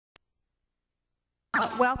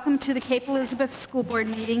Welcome to the Cape Elizabeth School Board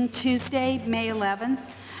meeting, Tuesday, May 11th.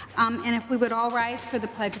 And if we would all rise for the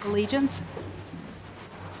Pledge of Allegiance.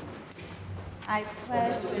 I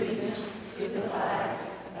pledge allegiance to the flag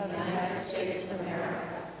of the United States of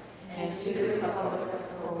America and to the republic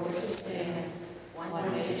for which it stands,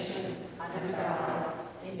 one nation, under God,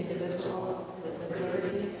 indivisible, with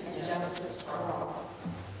liberty and justice for all.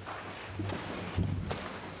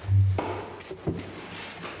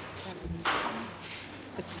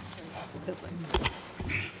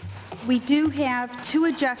 We do have two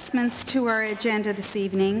adjustments to our agenda this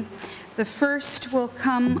evening. The first will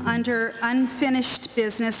come under unfinished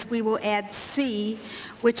business. We will add C,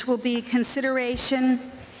 which will be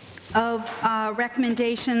consideration of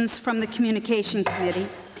recommendations from the Communication Committee.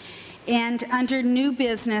 And under new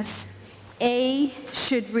business, A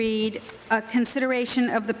should read a consideration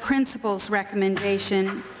of the principal's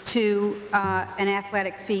recommendation to an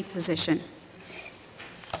athletic fee position.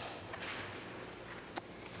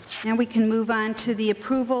 Now we can move on to the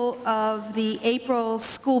approval of the April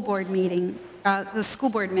school board meeting, the school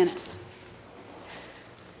board minutes.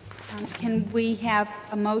 Can we have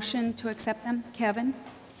a motion to accept them? Kevin?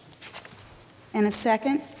 And a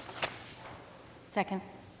second? Second.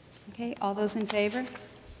 Okay, all those in favor?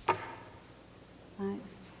 5,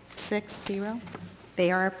 6, 0.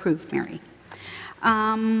 They are approved, Mary.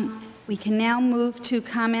 We can now move to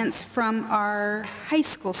comments from our high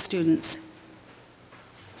school students.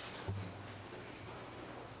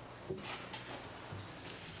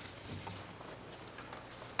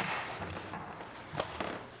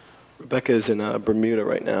 Rebecca is in Bermuda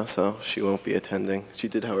right now, so she won't be attending. She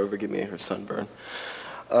did, however, give me her sunburn.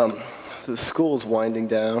 The school is winding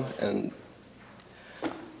down, and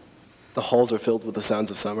the halls are filled with the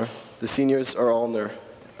sounds of summer. The seniors are all in their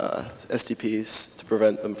STPs to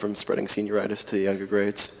prevent them from spreading senioritis to the younger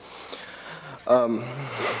grades.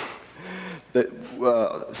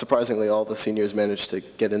 Surprisingly, all the seniors managed to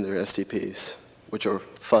get in their STPs, which are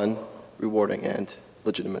fun, rewarding, and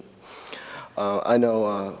legitimate. I know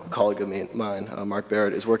a colleague of mine, Mark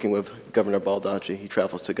Barrett, is working with Governor Baldacci. He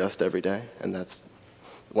travels to Augusta every day, and that's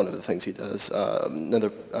one of the things he does. Another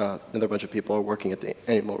bunch of people are working at the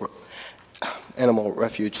Animal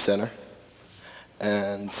Refuge Center,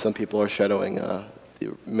 and some people are shadowing the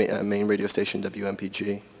main radio station,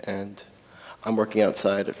 WMPG, and I'm working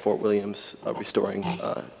outside at Fort Williams, restoring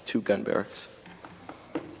 2 gun barracks.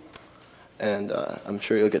 And I'm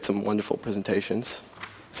sure you'll get some wonderful presentations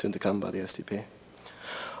soon to come by the STP.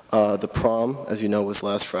 The prom, as you know, was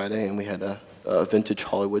last Friday, and we had a vintage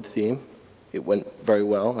Hollywood theme. It went very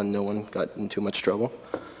well, and no one got in too much trouble.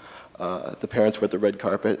 The parents were at the red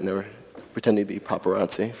carpet, and they were pretending to be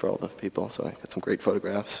paparazzi for all the people, so I got some great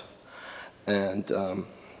photographs. And the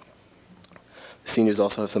seniors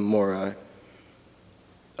also have some more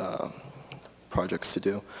projects to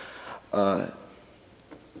do.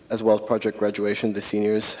 As well as project graduation, the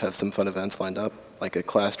seniors have some fun events lined up, like a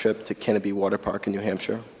class trip to Canopy Water Park in New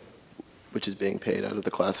Hampshire, which is being paid out of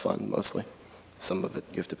the class fund mostly. Some of it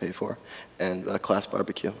you have to pay for, and a class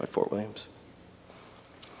barbecue at Fort Williams.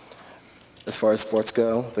 As far as sports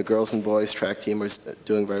go, the girls and boys track team are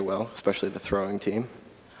doing very well, especially the throwing team.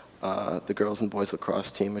 The girls and boys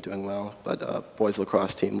lacrosse team are doing well, but boys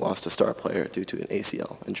lacrosse team lost a star player due to an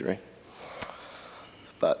ACL injury.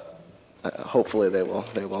 But hopefully they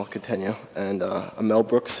will continue. And a Mel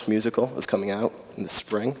Brooks musical is coming out in the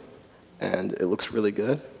spring, and it looks really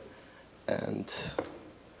good. And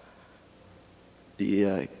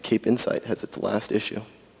the Cape Insight has its last issue,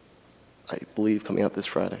 I believe, coming out this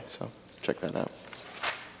Friday. So check that out.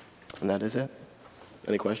 And that is it.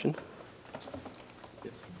 Any questions?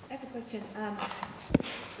 Yes. I have a question.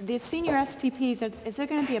 The senior STPs, is there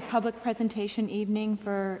going to be a public presentation evening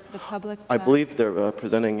for the public? I believe they're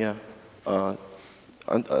presenting, yeah.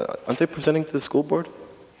 Aren't they presenting to the school board?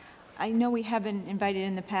 I know we have been invited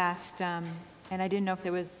in the past, and I didn't know if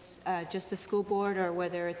there was just the school board or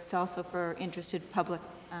whether it's also for interested public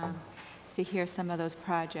to hear some of those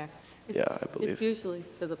projects. Yeah, I believe. It's usually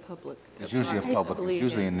for the public. It's usually a public. It's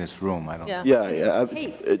usually in this room. I don't. Yeah. Yeah.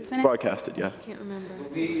 It's isn't it? broadcasted. Yeah. I can't remember. You'll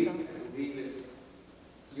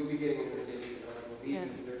be getting an invitation. Yeah.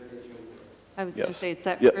 I was Yes. going to say it's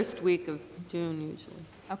that Yep. first week of June usually.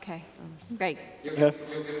 Okay, great. Yeah.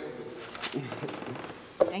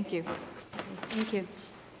 Thank you. Thank you.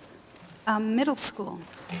 Middle school.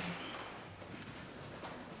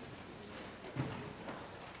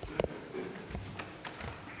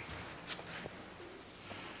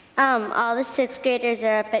 All the 6th graders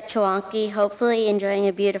are up at Chewonki, hopefully enjoying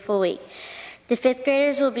a beautiful week. The 5th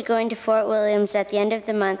graders will be going to Fort Williams at the end of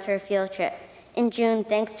the month for a field trip. In June,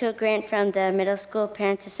 thanks to a grant from the Middle School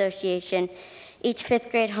Parents Association, each fifth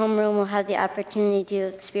grade homeroom will have the opportunity to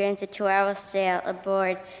experience a 2-hour sail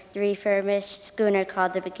aboard the refurbished schooner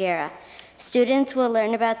called the Bagheera. Students will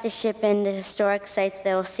learn about the ship and the historic sites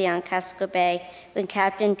they will see on Casco Bay when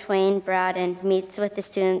Captain Twain Broughton meets with the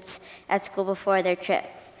students at school before their trip.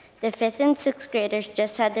 The 5th and 6th graders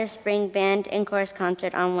just had their spring band and chorus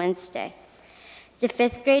concert on Wednesday. The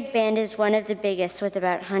 5th grade band is one of the biggest, with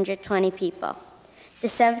about 120 people. The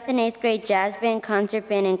 7th and 8th grade jazz band, concert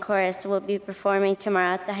band, and chorus will be performing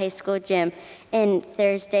tomorrow at the high school gym and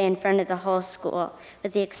Thursday in front of the whole school,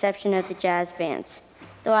 with the exception of the jazz bands.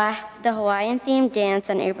 The Hawaiian-themed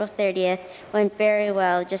dance on April 30th went very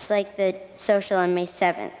well, just like the social on May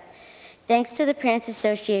 7th. Thanks to the Parents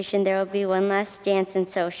Association, there will be one last dance and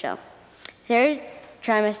social. Third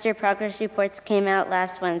trimester progress reports came out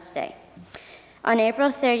last Wednesday. On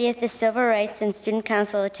April 30th, the Civil Rights and Student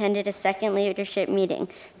Council attended a second leadership meeting.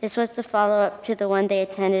 This was the follow-up to the one they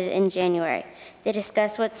attended in January. They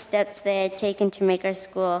discussed what steps they had taken to make our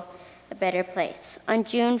school a better place. On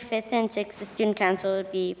June 5th and 6th, the Student Council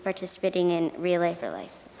would be participating in Relay for Life.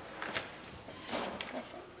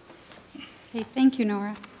 Okay, thank you,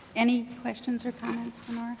 Nora. Any questions or comments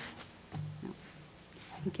for Nora? No.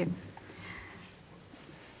 Thank you.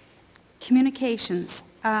 Communications.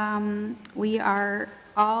 We are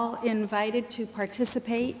all invited to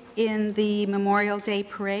participate in the Memorial Day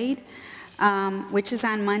Parade, which is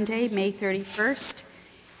on Monday, May 31st.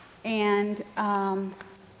 And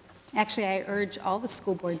actually, I urge all the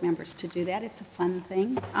school board members to do that. It's a fun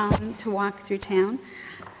thing to walk through town.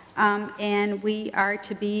 And we are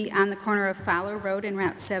to be on the corner of Fowler Road and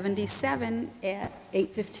Route 77 at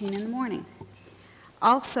 8:15 in the morning.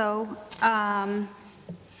 Also,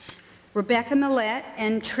 Rebecca Millette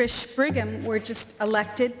and Trish Brigham were just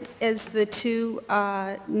elected as the two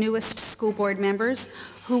newest school board members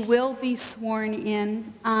who will be sworn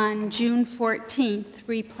in on June 14th,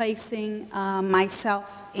 replacing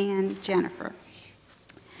myself and Jennifer.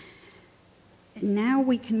 And now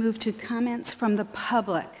we can move to comments from the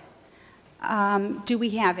public. Do we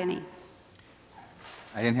have any?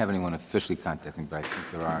 I didn't have anyone officially contact me, but I think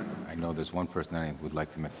there are. I know there's one person I think would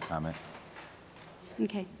like to make a comment.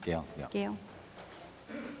 Okay. Gail, yeah. Gail.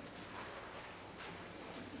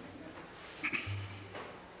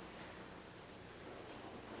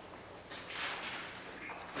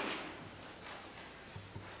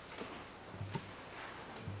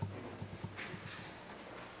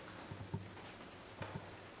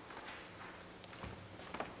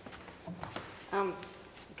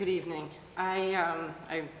 Good evening.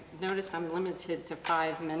 I notice I'm limited to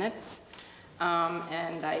 5 minutes,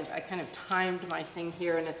 and I kind of timed my thing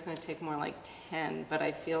here, and it's going to take more like 10, but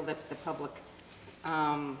I feel that the public,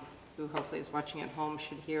 who hopefully is watching at home,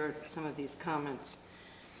 should hear some of these comments.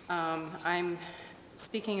 I'm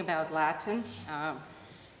speaking about Latin.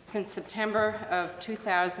 Since September of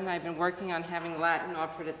 2000, I've been working on having Latin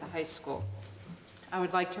offered at the high school. I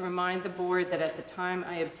would like to remind the board that at the time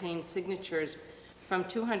I obtained signatures from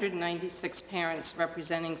 296 parents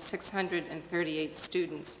representing 638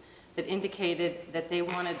 students that indicated that they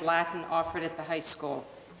wanted Latin offered at the high school.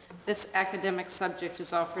 This academic subject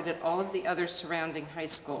is offered at all of the other surrounding high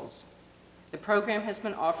schools. The program has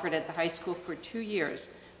been offered at the high school for 2 years,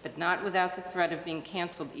 but not without the threat of being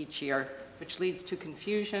canceled each year, which leads to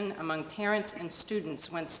confusion among parents and students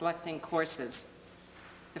when selecting courses.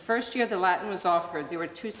 The first year that Latin was offered, there were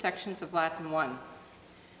 2 sections of Latin 1.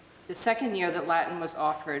 The second year that Latin was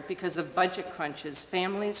offered, because of budget crunches,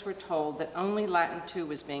 families were told that only Latin 2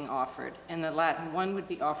 was being offered, and that Latin 1 would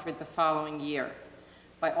be offered the following year.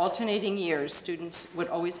 By alternating years, students would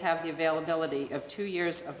always have the availability of 2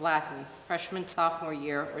 years of Latin, freshman, sophomore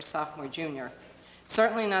year, or sophomore, junior.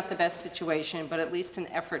 Certainly not the best situation, but at least an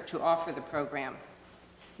effort to offer the program.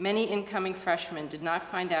 Many incoming freshmen did not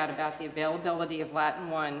find out about the availability of Latin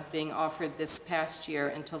 1 being offered this past year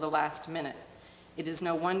until the last minute. It is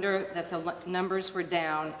no wonder that the numbers were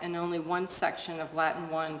down and only 1 section of Latin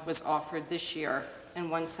 1 was offered this year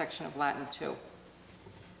and 1 section of Latin 2.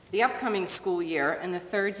 The upcoming school year and the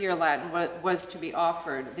third year Latin was to be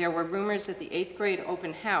offered. There were rumors at the 8th grade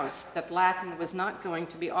open house that Latin was not going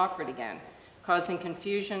to be offered again, causing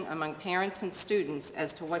confusion among parents and students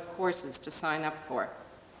as to what courses to sign up for.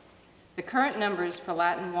 The current numbers for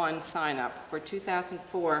Latin 1 sign-up for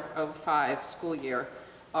 2004-05 school year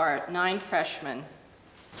are 9 freshmen,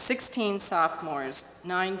 16 sophomores,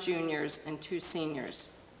 9 juniors, and 2 seniors.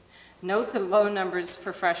 Note the low numbers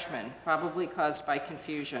for freshmen, probably caused by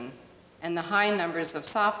confusion, and the high numbers of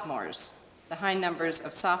sophomores. The high numbers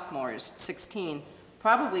of sophomores, 16,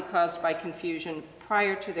 probably caused by confusion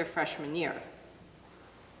prior to their freshman year.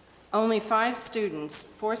 Only 5 students,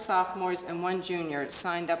 4 sophomores and 1 junior,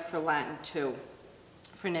 signed up for Latin 2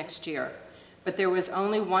 for next year, but there was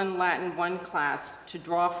only 1 Latin 1 class to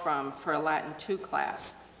draw from for a Latin 2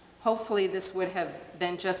 class. Hopefully this would have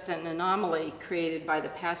been just an anomaly created by the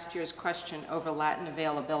past year's question over Latin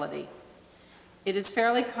availability. It is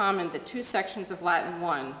fairly common that 2 sections of Latin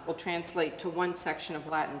 1 will translate to 1 section of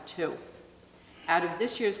Latin 2. Out of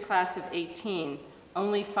this year's class of 18,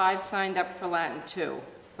 only 5 signed up for Latin 2,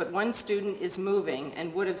 but 1 student is moving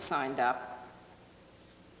and would have signed up,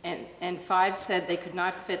 and 5 said they could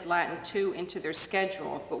not fit Latin 2 into their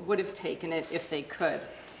schedule, but would have taken it if they could.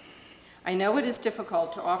 I know it is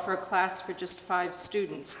difficult to offer a class for just 5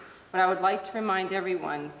 students, but I would like to remind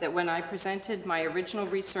everyone that when I presented my original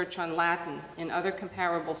research on Latin in other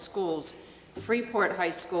comparable schools, Freeport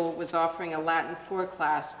High School was offering a Latin 4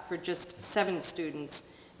 class for just 7 students,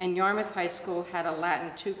 and Yarmouth High School had a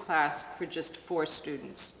Latin 2 class for just 4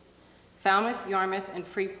 students. Falmouth, Yarmouth, and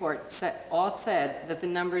Freeport all said that the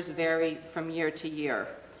numbers vary from year to year.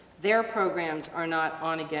 Their programs are not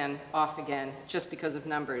on again, off again, just because of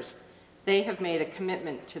numbers. They have made a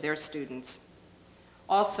commitment to their students.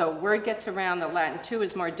 Also, word gets around that Latin 2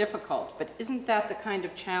 is more difficult, but isn't that the kind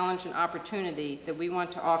of challenge and opportunity that we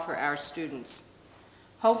want to offer our students?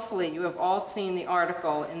 Hopefully, you have all seen the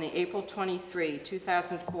article in the April 23,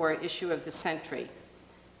 2004 issue of The Century,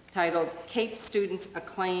 titled, "Cape Students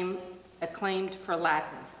Acclaimed for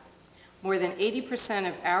Latin." More than 80%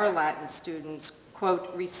 of our Latin students,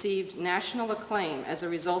 quote, received national acclaim as a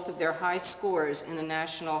result of their high scores in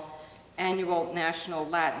the annual National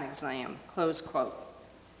Latin Exam, close quote.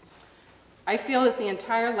 I feel that the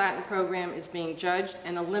entire Latin program is being judged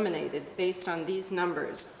and eliminated based on these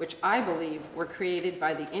numbers, which I believe were created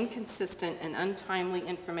by the inconsistent and untimely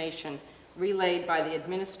information relayed by the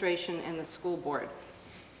administration and the school board.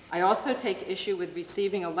 I also take issue with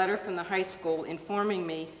receiving a letter from the high school informing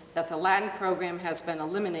me that the Latin program has been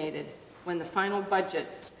eliminated when the final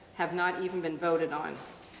budgets have not even been voted on.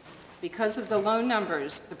 Because of the low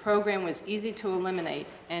numbers, the program was easy to eliminate,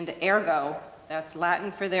 and ergo, that's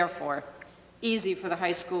Latin for therefore, easy for the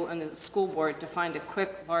high school and the school board to find a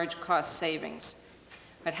quick, large cost savings.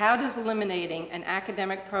 But how does eliminating an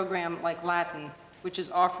academic program like Latin, which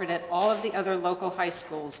is offered at all of the other local high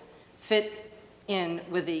schools, fit in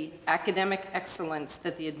with the academic excellence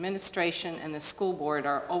that the administration and the school board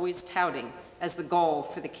are always touting as the goal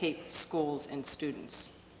for the Cape schools and students?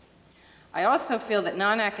 I also feel that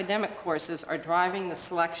non-academic courses are driving the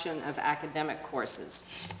selection of academic courses.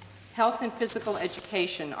 Health and physical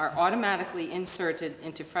education are automatically inserted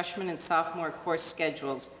into freshman and sophomore course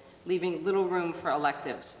schedules, leaving little room for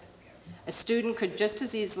electives. A student could just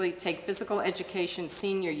as easily take physical education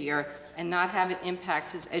senior year and not have it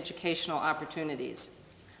impact his educational opportunities.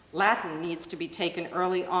 Latin needs to be taken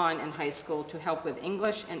early on in high school to help with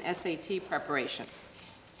English and SAT preparation.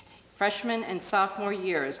 Freshman and sophomore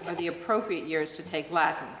years are the appropriate years to take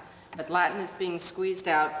Latin, but Latin is being squeezed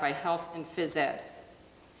out by health and phys ed.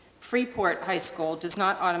 Freeport High School does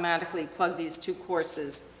not automatically plug these 2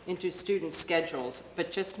 courses into student schedules,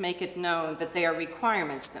 but just make it known that they are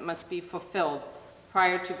requirements that must be fulfilled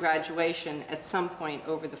prior to graduation at some point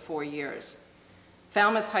over the 4 years.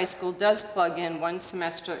 Falmouth High School does plug in 1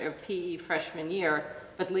 semester of PE freshman year,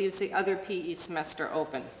 but leaves the other PE semester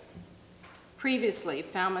open. Previously,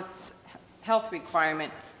 Falmouth's health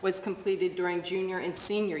requirement was completed during junior and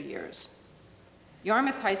senior years.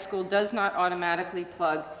 Yarmouth High School does not automatically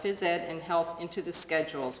plug phys ed and health into the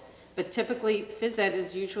schedules, but typically phys ed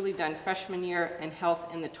is usually done freshman year and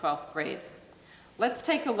health in the 12th grade. Let's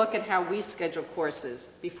take a look at how we schedule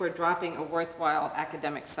courses before dropping a worthwhile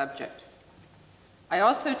academic subject. I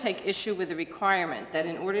also take issue with the requirement that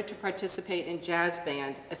in order to participate in jazz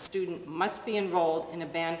band, a student must be enrolled in a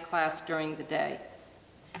band class during the day.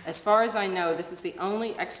 As far as I know, this is the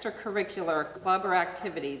only extracurricular club or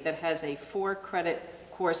activity that has a 4-credit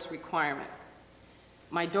course requirement.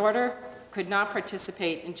 My daughter could not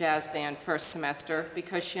participate in jazz band first semester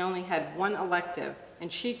because she only had 1 elective, and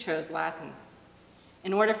she chose Latin.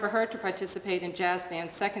 In order for her to participate in jazz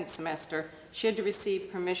band second semester, she had to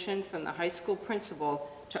receive permission from the high school principal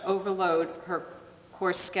to overload her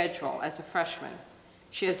course schedule as a freshman.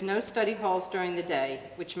 She has no study halls during the day,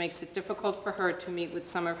 which makes it difficult for her to meet with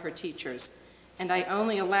some of her teachers. And I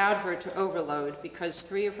only allowed her to overload because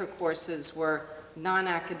 3 of her courses were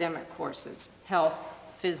non-academic courses: health,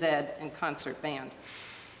 phys ed, and concert band.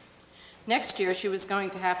 Next year, she was going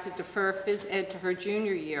to have to defer phys ed to her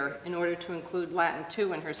junior year in order to include Latin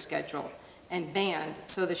 2 in her schedule, and band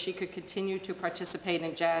so that she could continue to participate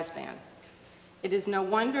in jazz band. It is no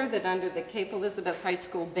wonder that under the Cape Elizabeth High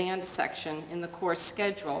School band section in the course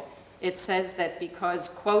schedule, It says that because,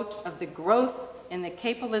 quote, of the growth in the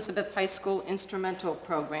Cape Elizabeth High School instrumental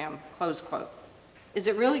program, close quote. Is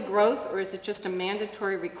it really growth, or is it just a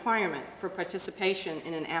mandatory requirement for participation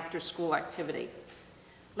in an after-school activity?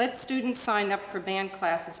 Let students sign up for band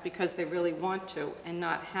classes because they really want to and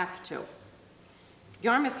not have to.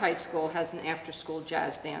 Yarmouth High School has an after-school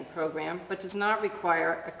jazz band program, but does not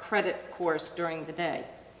require a credit course during the day.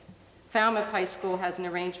 Falmouth High School has an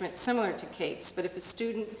arrangement similar to Cape's, but if a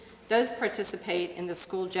student does participate in the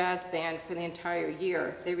school jazz band for the entire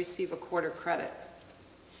year, they receive a quarter credit.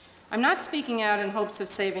 I'm not speaking out in hopes of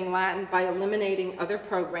saving Latin by eliminating other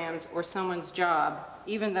programs or someone's job,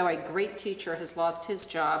 even though a great teacher has lost his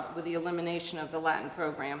job with the elimination of the Latin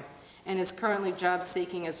program and is currently job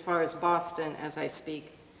seeking as far as Boston as I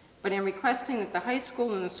speak. But I'm requesting that the high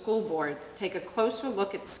school and the school board take a closer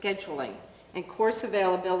look at scheduling and course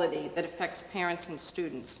availability that affects parents and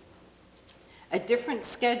students. A different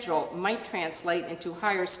schedule might translate into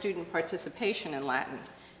higher student participation in Latin,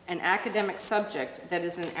 an academic subject that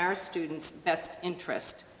is in our students' best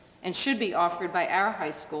interest and should be offered by our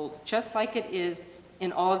high school just like it is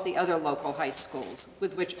in all of the other local high schools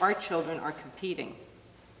with which our children are competing.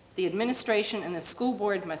 The administration and the school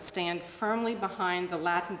board must stand firmly behind the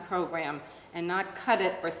Latin program and not cut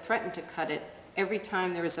it or threaten to cut it every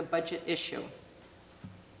time there is a budget issue.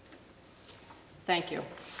 Thank you.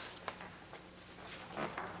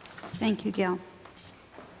 Thank you, Gail.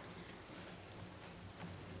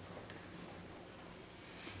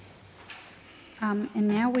 And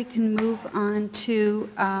now we can move on to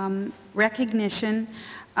recognition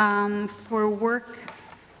for work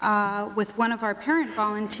with one of our parent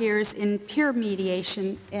volunteers in peer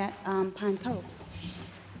mediation at Pine Cove.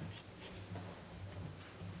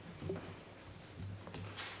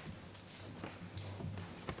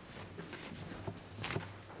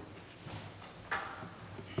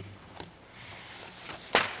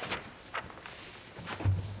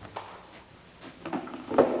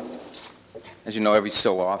 As you know, every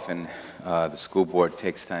so often, the school board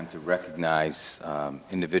takes time to recognize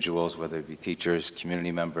individuals, whether it be teachers,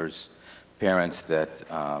 community members, parents, that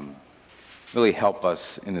really help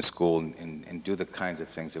us in the school and do the kinds of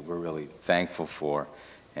things that we're really thankful for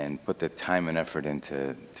and put the time and effort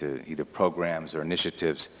into either programs or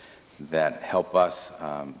initiatives that help us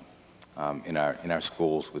in our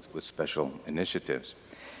schools with special initiatives.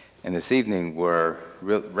 And this evening, we're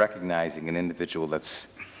recognizing an individual that's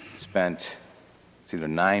spent either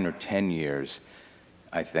 9 or 10 years,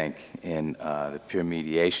 I think, in the peer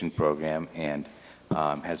mediation program and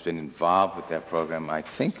has been involved with that program, I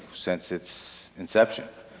think, since its inception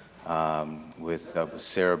with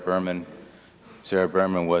Sarah Berman. Sarah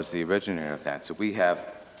Berman was the originator of that. So we have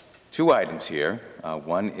 2 items here.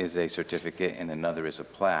 One is a certificate and another is a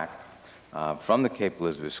plaque from the Cape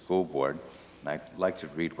Elizabeth School Board. And I'd like to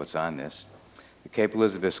read what's on this. The Cape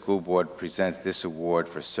Elizabeth School Board presents this award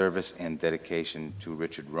for service and dedication to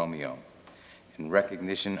Richard Romeo in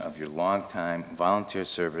recognition of your longtime volunteer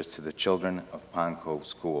service to the children of Pond Cove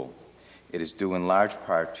School. It is due in large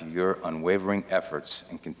part to your unwavering efforts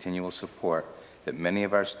and continual support that many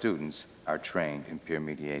of our students are trained in peer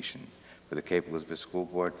mediation. For the Cape Elizabeth School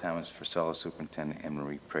Board, Thomas Frisella, Superintendent, and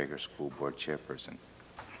Marie Prager, School Board Chairperson.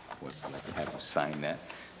 I'd like to have you sign that.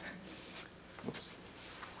 Oops.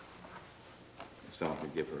 Someone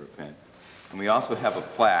could give her a pen. And we also have a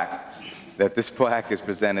plaque, that this plaque is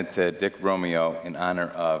presented to Dick Romeo in honor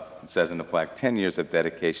of, it says in the plaque, 10 years of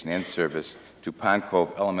dedication and service to Pond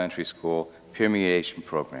Cove Elementary School Peer Mediation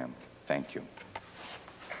Program. Thank you.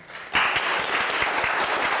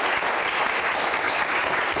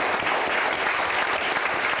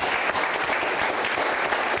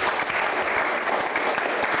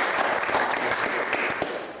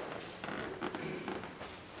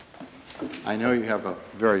 I know you have a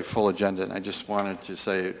very full agenda, and I just wanted to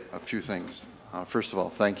say a few things. First of all,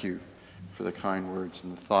 thank you for the kind words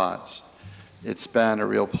and the thoughts. It's been a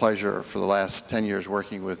real pleasure for the last 10 years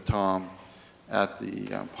working with Tom at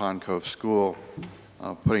the Pond Cove School,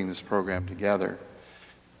 putting this program together.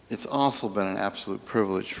 It's also been an absolute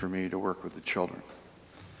privilege for me to work with the children.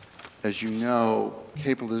 As you know,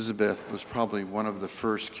 Cape Elizabeth was probably one of the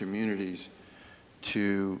first communities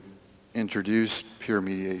to introduced peer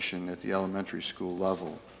mediation at the elementary school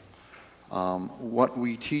level. What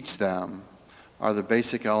we teach them are the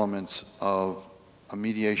basic elements of a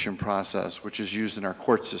mediation process which is used in our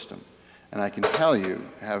court system. And I can tell you,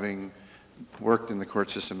 having worked in the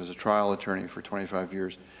court system as a trial attorney for 25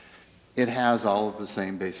 years, it has all of the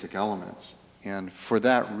same basic elements. And for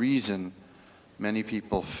that reason, many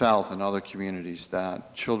people felt in other communities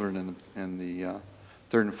that children in the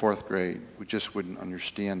 3rd and 4th grade just wouldn't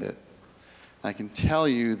understand it. I can tell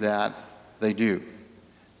you that they do.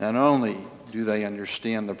 Not only do they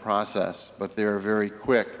understand the process, but they're very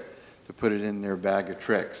quick to put it in their bag of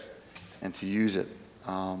tricks and to use it.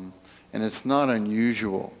 And it's not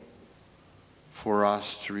unusual for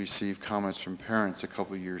us to receive comments from parents a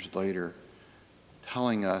couple years later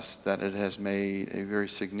telling us that it has made a very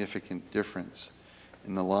significant difference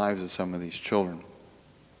in the lives of some of these children.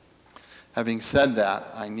 Having said that,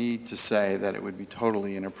 I need to say that it would be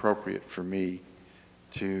totally inappropriate for me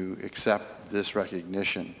to accept this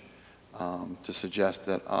recognition, to suggest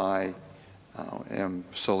that I am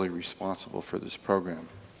solely responsible for this program.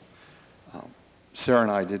 Sarah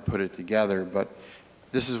and I did put it together, but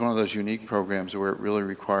this is one of those unique programs where it really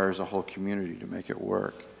requires a whole community to make it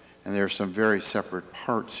work. And there are some very separate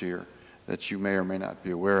parts here that you may or may not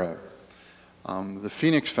be aware of. The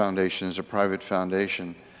Phoenix Foundation is a private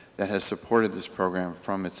foundation that has supported this program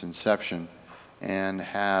from its inception and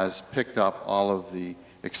has picked up all of the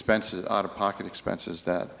expenses, out-of-pocket expenses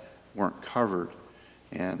that weren't covered.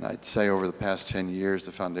 And I'd say over the past 10 years,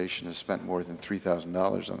 the foundation has spent more than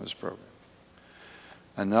 $3,000 on this program.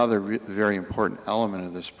 Another very important element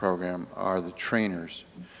of this program are the trainers.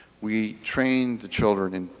 We train the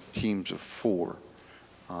children in teams of 4.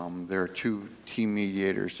 There are 2 team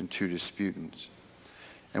mediators and 2 disputants.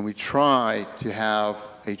 And we try to have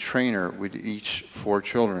a trainer with each 4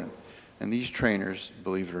 children. And these trainers,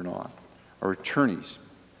 believe it or not, are attorneys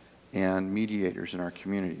and mediators in our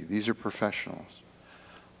community. These are professionals.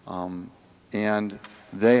 And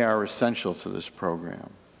they are essential to this program.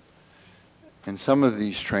 And some of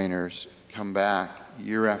these trainers come back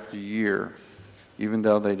year after year, even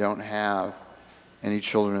though they don't have any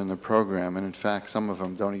children in the program. And in fact, some of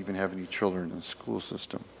them don't even have any children in the school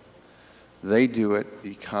system. They do it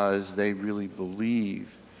because they really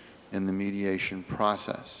believe in the mediation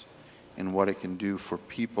process and what it can do for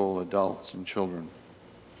people, adults, and children.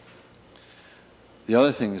 The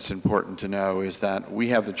other thing that's important to know is that we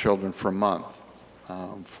have the children for a month,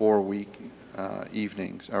 4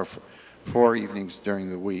 evenings, or 4 evenings during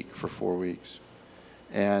the week for 4 weeks.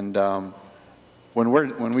 And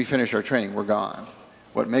when we finish our training, we're gone.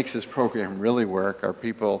 What makes this program really work are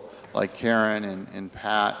people like Karen and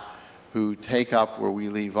Pat who take up where we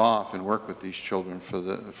leave off and work with these children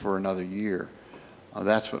for another year.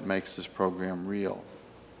 That's what makes this program real.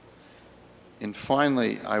 And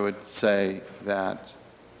finally, I would say that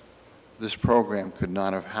this program could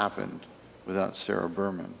not have happened without Sarah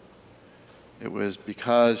Berman. It was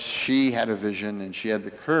because she had a vision and she had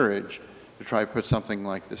the courage to try to put something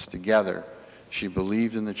like this together. She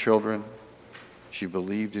believed in the children, she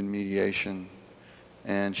believed in mediation,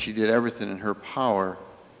 and she did everything in her power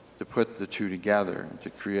to put the 2 together and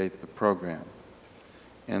to create the program.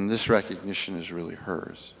 And this recognition is really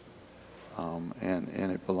hers.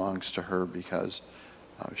 And it belongs to her because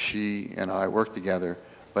she and I worked together,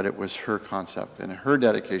 but it was her concept and her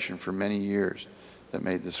dedication for many years that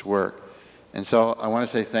made this work. And so I want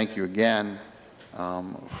to say thank you again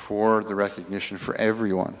for the recognition for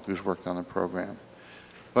everyone who's worked on the program,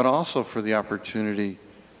 but also for the opportunity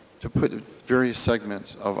to put various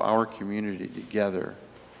segments of our community together,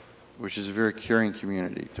 which is a very caring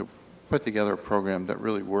community, to put together a program that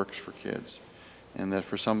really works for kids and that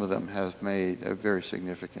for some of them has made a very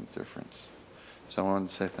significant difference. So I wanted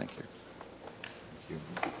to say thank you.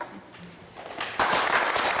 Thank you.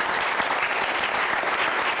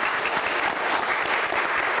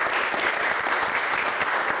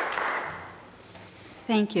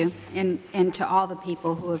 Thank you, and to all the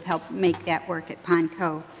people who have helped make that work at Pond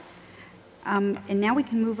Cove. And now we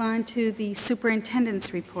can move on to the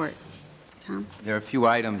superintendent's report. Tom? There are a few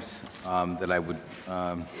items that I would,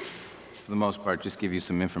 for the most part, just give you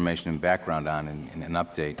some information and background on and an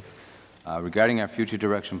update. Regarding our future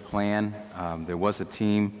direction plan, there was a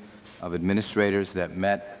team of administrators that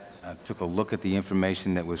met, took a look at the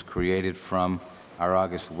information that was created from our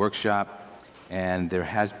August workshop, and there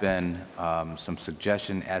has been some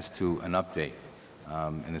suggestion as to an update.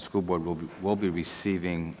 And the school board will be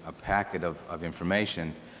receiving a packet of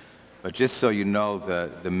information. But just so you know,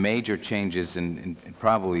 the major changes, and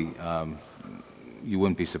probably you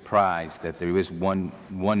wouldn't be surprised that there is one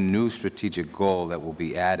new strategic goal that will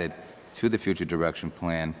be added to the future direction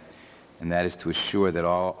plan, and that is to assure that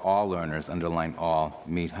all learners, underline all,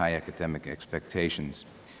 meet high academic expectations,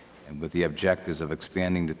 and with the objectives of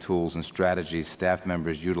expanding the tools and strategies staff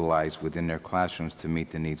members utilize within their classrooms to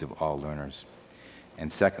meet the needs of all learners.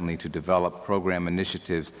 And secondly, to develop program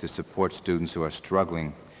initiatives to support students who are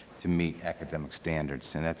struggling to meet academic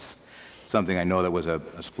standards. And that's something I know that was a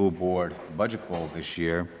school board budget goal this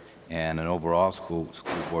year and an overall school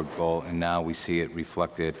board goal, and now we see it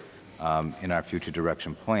reflected in our future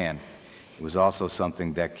direction plan. It was also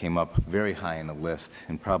something that came up very high on the list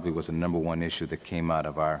and probably was the #1 issue that came out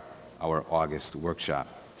of our August workshop.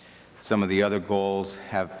 Some of the other goals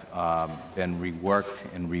have been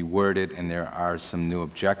reworked and reworded, and there are some new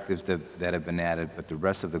objectives that have been added, but the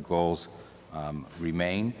rest of the goals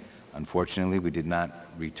remain. Unfortunately, we did not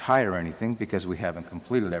retire anything because we haven't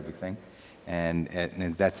completed everything, and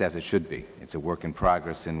that's as it should be. It's a work in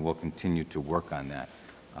progress, and we'll continue to work on that.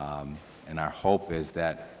 And our hope is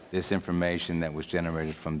that this information that was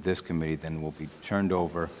generated from this committee then will be turned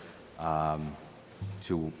over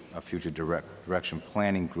to a future direction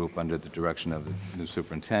planning group under the direction of the new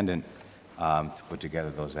superintendent to put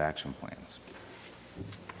together those action plans.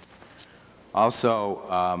 Also,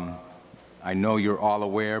 I know you're all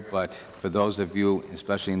aware, but for those of you,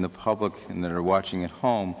 especially in the public and that are watching at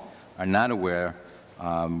home, are not aware,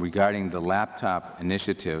 regarding the laptop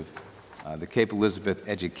initiative, the Cape Elizabeth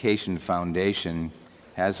Education Foundation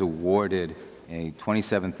has awarded a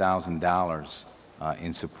 $27,000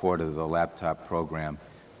 in support of the laptop program.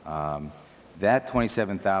 That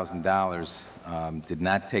 $27,000 did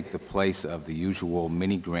not take the place of the usual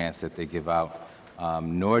mini grants that they give out,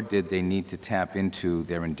 nor did they need to tap into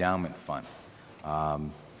their endowment fund.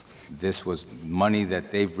 This was money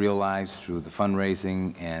that they've realized through the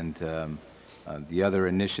fundraising and the other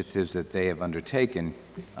initiatives that they have undertaken.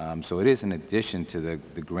 So it is in addition to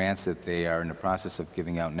the grants that they are in the process of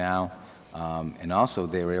giving out now, and also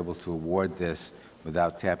they were able to award this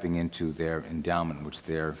without tapping into their endowment, which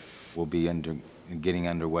will be getting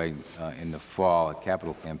underway in the fall, a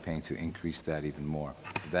capital campaign to increase that even more.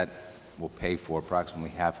 That will pay for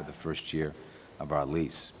approximately half of the first year of our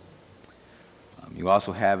lease. You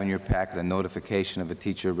also have in your packet a notification of a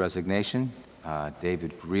teacher resignation,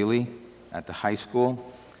 David Greeley at the high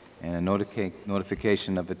school, and a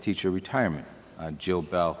notification of a teacher retirement, Jill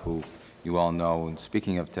Bell, who you all know, and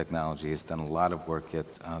speaking of technology, has done a lot of work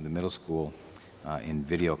at the middle school in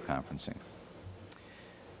video conferencing.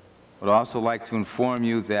 I would also like to inform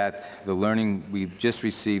you that we've just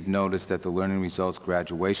received notice that the learning results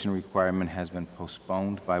graduation requirement has been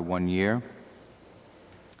postponed by 1 year.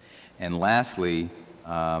 And lastly,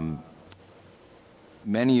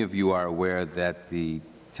 many of you are aware that the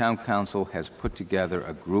Town Council has put together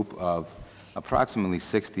a group of approximately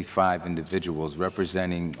 65 individuals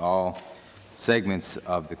representing all segments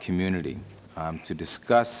of the community to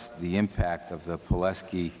discuss the impact of the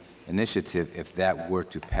Pulaski initiative if that were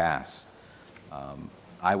to pass.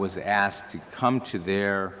 I was asked to come to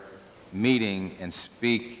their meeting and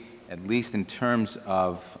speak, at least in terms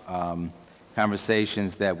of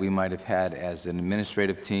conversations that we might have had as an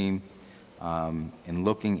administrative team in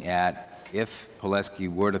looking at if Pulaski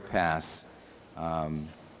were to pass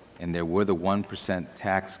and there were the 1%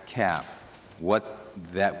 tax cap, what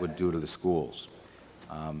that would do to the schools.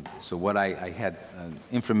 So what I had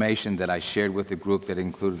information that I shared with the group that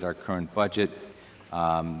included our current budget,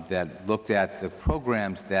 that looked at the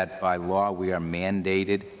programs that by law we are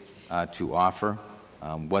mandated to offer.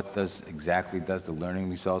 What exactly does the learning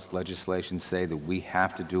results legislation say that we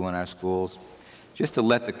have to do in our schools? Just to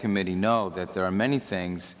let the committee know that there are many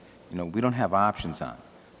things, we don't have options on.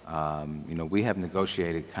 We have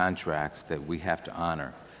negotiated contracts that we have to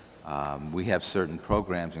honor. We have certain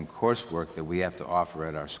programs and coursework that we have to offer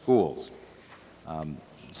at our schools.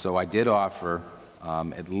 So I did offer,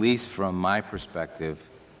 at least from my perspective,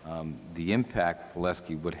 the impact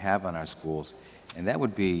Pulaski would have on our schools, and that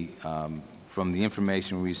would be, from the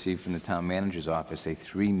information we received from the town manager's office, a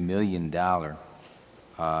 $3 million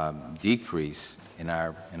decrease in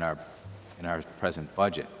our present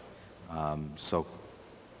budget. So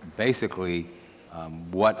basically,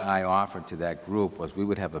 what I offered to that group was we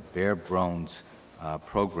would have a bare bones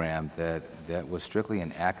program that was strictly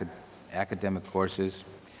in academic courses,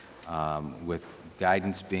 with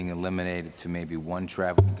guidance being eliminated to maybe one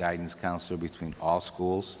travel guidance counselor between all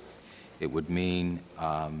schools. It would mean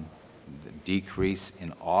the decrease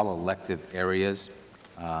in all elective areas,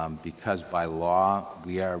 because by law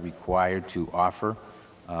we are required to offer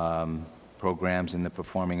programs in the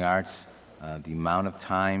performing arts. The amount of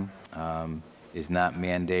time is not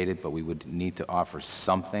mandated, but we would need to offer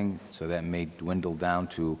something, so that may dwindle down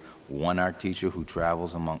to one art teacher who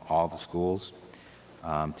travels among all the schools.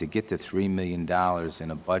 To get to $3 million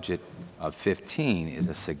in a budget of 15 is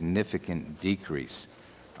a significant decrease.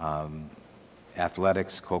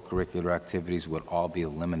 Athletics, co-curricular activities would all be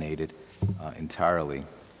eliminated entirely.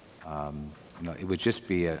 It would just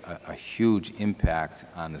be a huge impact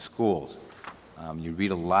on the schools. You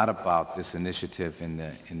read a lot about this initiative in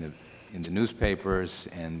the newspapers,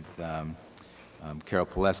 and Carol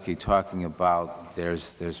Pileski talking about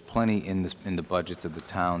there's plenty in the budgets of the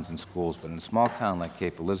towns and schools, but in a small town like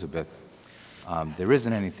Cape Elizabeth, there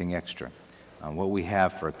isn't anything extra. What we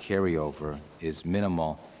have for a carryover is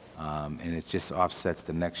minimal, and it just offsets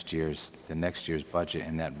the next year's budget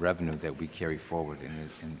and that revenue that we carry forward,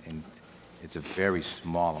 and it's a very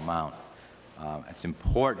small amount. It's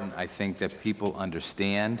important, I think, that people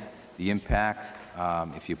understand the impact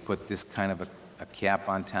if you put this kind of a cap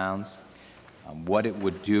on towns. What it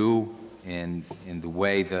would do in the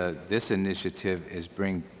way this initiative is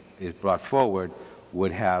brought forward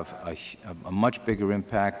would have a much bigger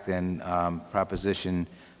impact than Proposition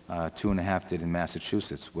 2.5 did in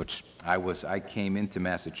Massachusetts, which I came into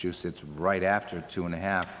Massachusetts right after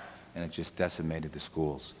 2.5, and it just decimated the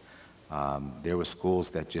schools. There were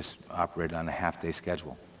schools that just operated on a half-day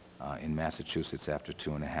schedule in Massachusetts after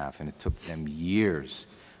 2.5, and it took them years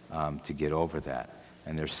to get over that.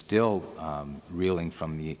 And they're still reeling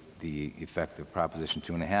from the effect of Proposition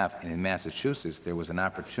 2.5. And in Massachusetts, there was an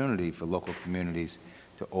opportunity for local communities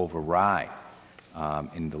to override,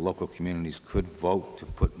 and the local communities could vote to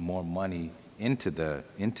put more money into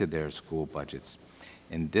their school budgets.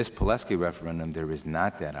 In this Pileski referendum, there is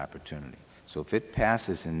not that opportunity. So if it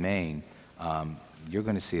passes in Maine, you're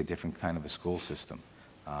going to see a different kind of a school system.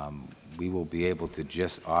 We will be able to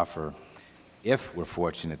just offer, if we're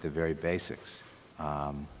fortunate, the very basics.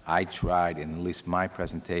 I tried, in at least my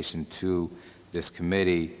presentation to this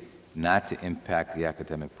committee, not to impact the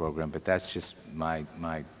academic program, but that's just my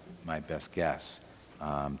best guess,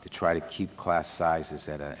 to try to keep class sizes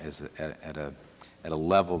at a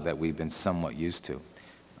level that we've been somewhat used to.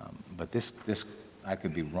 But this I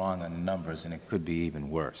could be wrong on the numbers, and it could be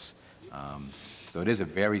even worse. So it is a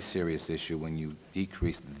very serious issue when you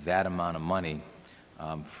decrease that amount of money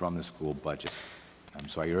from the school budget.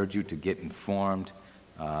 So I urge you to get informed,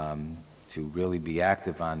 to really be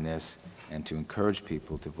active on this, and to encourage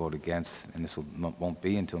people to vote against. And this won't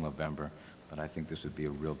be until November, but I think this would be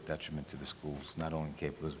a real detriment to the schools, not only in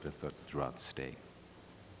Cape Elizabeth, but throughout the state.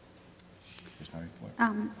 Here's my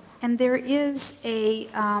report. And there is a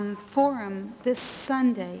forum this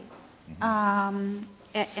Sunday, and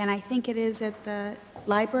I think it is at the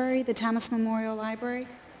library, the Thomas Memorial Library.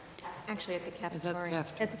 Actually, at the cafeteria.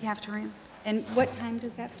 At the cafeteria. And what time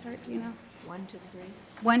does that start, do you know? 1 to 3.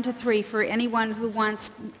 1 to 3. For anyone who wants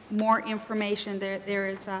more information, there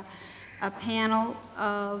is a panel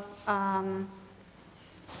of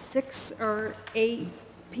 6 or 8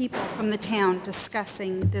 people from the town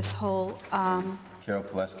discussing this whole... Carol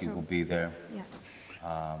Pileski will be there. Yes.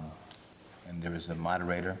 And there is a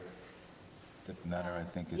moderator. The nutter, I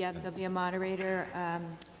think, is... Yeah, there'll be a moderator.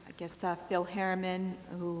 I guess Phil Harriman,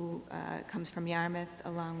 who comes from Yarmouth,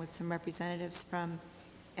 along with some representatives from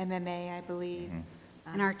MMA, I believe.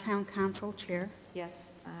 And our town council chair.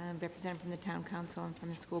 Yes, representative from the town council and from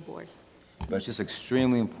the school board. But it's just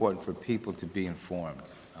extremely important for people to be informed.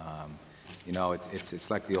 You know, it's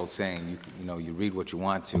like the old saying, you read what you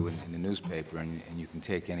want to in the newspaper, and you can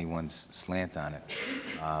take anyone's slant on it.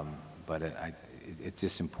 But it's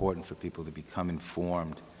just important for people to become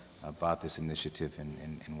informed about this initiative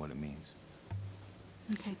and what it means.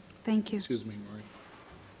 Okay, thank you. Excuse me, Marie.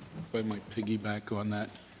 If I might piggyback on that,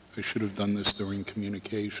 I should have done this during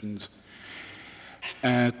communications.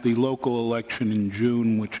 At the local election in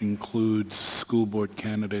June, which includes school board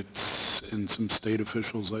candidates and some state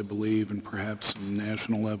officials, I believe, and perhaps some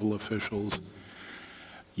national level officials,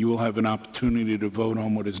 you will have an opportunity to vote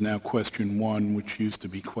on what is now question 1, which used to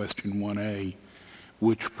be question 1A,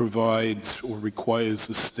 which provides or requires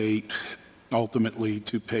the state ultimately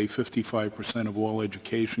to pay 55% of all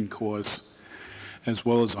education costs, as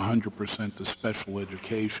well as 100% to special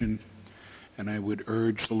education. And I would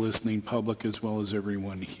urge the listening public, as well as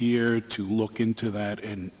everyone here, to look into that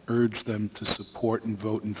and urge them to support and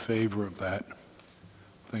vote in favor of that.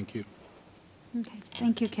 Thank you. Okay,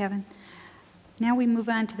 thank you, Kevin. Now we move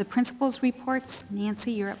on to the principal's reports.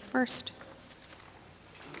 Nancy, you're up first.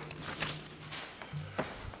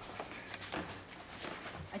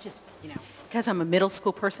 I just, because I'm a middle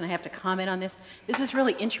school person, I have to comment on this. This is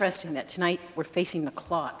really interesting that tonight we're facing the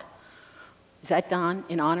clock. Is that done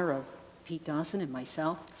in honor of Pete Dawson and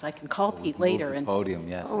myself? So I can call Pete later. And podium,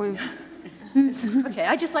 yes. Okay,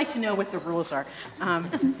 I just like to know what the rules are.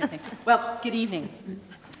 Okay. Well, good evening.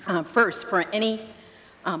 First, for any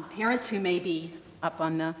parents who may be up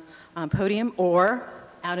on the podium or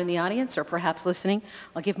out in the audience or perhaps listening,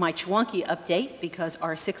 I'll give my Chewonki update because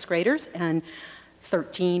our 6th graders and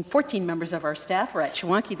 14 members of our staff are at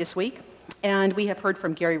Chewonki this week. And we have heard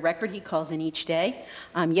from Gary Record. He calls in each day.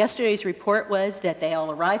 Yesterday's report was that they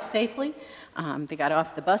all arrived safely. They got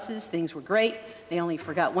off the buses, things were great. They only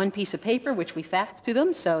forgot one piece of paper, which we faxed to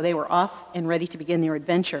them, so they were off and ready to begin their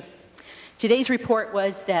adventure. Today's report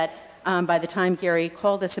was that by the time Gary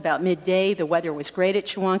called us about midday, the weather was great at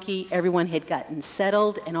Chewonki. Everyone had gotten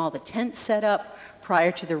settled and all the tents set up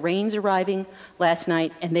prior to the rains arriving last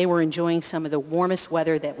night, and they were enjoying some of the warmest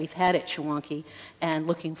weather that we've had at Chewonki and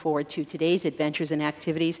looking forward to today's adventures and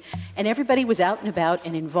activities. And everybody was out and about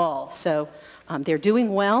and involved. So they're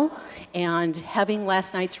doing well, and having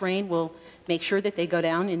last night's rain will make sure that they go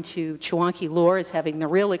down into Chewonki lore as having the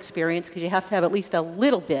real experience, because you have to have at least a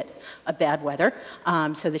little bit of bad weather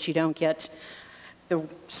so that you don't get the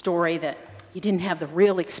story that you didn't have the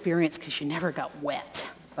real experience because you never got wet.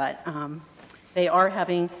 But they are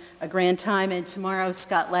having a grand time, and tomorrow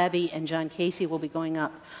Scott Labby and John Casey will be going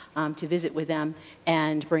up to visit with them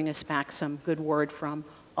and bring us back some good word from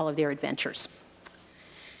all of their adventures.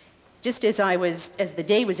 Just as the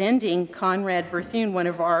day was ending, Conrad Berthune, one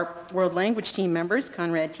of our world language team members,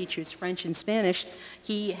 Conrad teaches French and Spanish,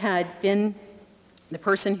 he had been the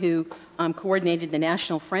person who coordinated the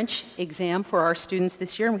National French exam for our students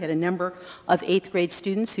this year, and we had a number of 8th grade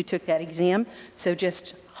students who took that exam. So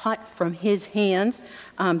just hot from his hands,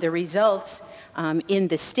 the results in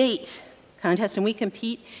the state contest, and we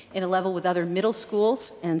compete in a level with other middle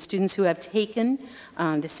schools and students who have taken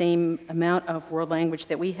the same amount of world language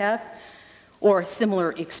that we have, or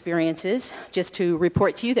similar experiences. Just to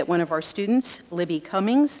report to you that one of our students, Libby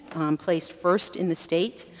Cummings, placed first in the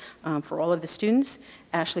state for all of the students.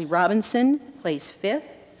 Ashley Robinson placed 5th.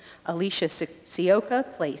 Alicia Sioka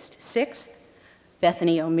placed 6th.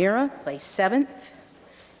 Bethany O'Meara placed 7th.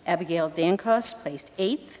 Abigail Dankos placed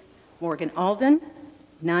 8th. Morgan Alden,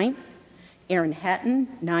 9th. Aaron Hatton,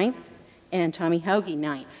 9th. And Tommy Hauge,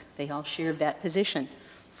 9th. They all shared that position.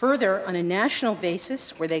 Further, on a national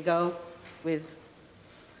basis, where they go with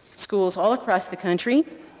schools all across the country,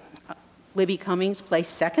 Libby Cummings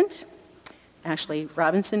placed 2nd. Ashley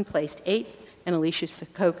Robinson placed 8th. And Alicia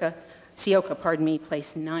Sioka,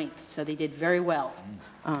 placed 9th. So they did very well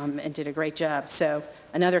and did a great job. So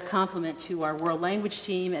another compliment to our world language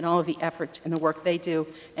team and all of the effort and the work they do.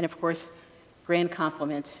 And of course, grand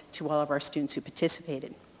compliments to all of our students who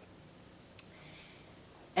participated.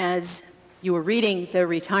 As you were reading the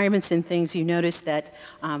retirements and things, you noticed that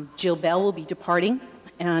Jill Bell will be departing.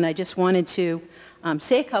 And I just wanted to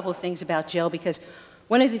say a couple of things about Jill, because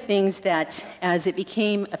one of the things that, as it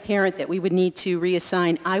became apparent that we would need to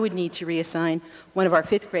reassign, I would need to reassign one of our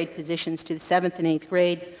 5th grade positions to the 7th and 8th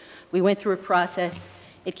grade. We went through a process.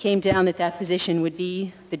 It came down that that position would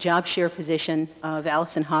be the job share position of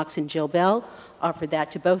Allison Hawks and Jill Bell, offered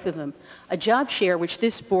that to both of them. A job share which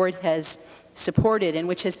this board has supported and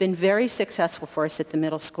which has been very successful for us at the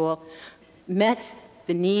middle school, met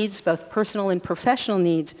the needs, both personal and professional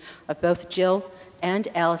needs, of both Jill and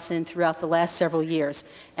Allison throughout the last several years,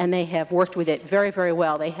 and they have worked with it very, very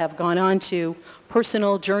well. They have gone on to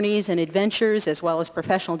personal journeys and adventures as well as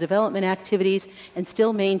professional development activities, and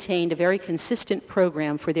still maintained a very consistent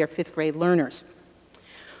program for their 5th grade learners.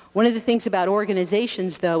 One of the things about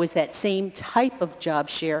organizations, though, is that same type of job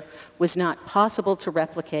share was not possible to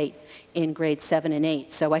replicate in grade 7 and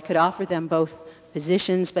 8. So I could offer them both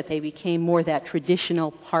positions, but they became more that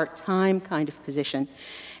traditional part-time kind of position.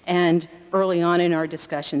 And early on in our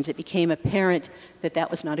discussions, it became apparent that that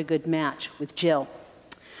was not a good match with Jill.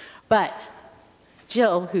 But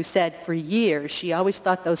Jill, who said for years she always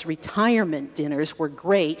thought those retirement dinners were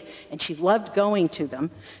great and she loved going to them,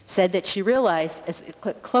 said that she realized as it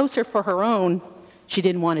got closer for her own, she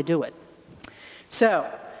didn't want to do it.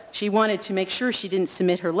 So she wanted to make sure she didn't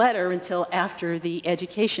submit her letter until after the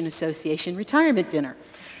Education Association retirement dinner,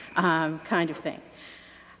 kind of thing.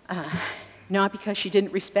 Not because she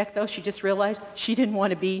didn't respect those, she just realized she didn't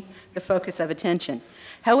want to be the focus of attention.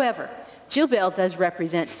 However, Jill Bell does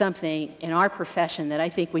represent something in our profession that I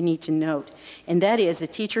think we need to note, and that is a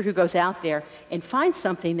teacher who goes out there and finds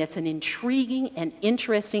something that's an intriguing and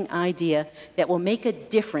interesting idea that will make a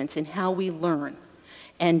difference in how we learn.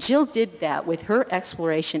 And Jill did that with her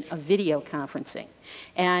exploration of video conferencing.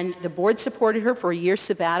 And the board supported her for a year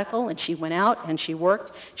sabbatical, and she went out and she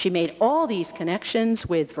worked. She made all these connections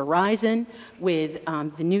with Verizon, with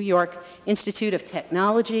the New York Institute of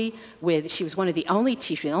Technology, she was one of the only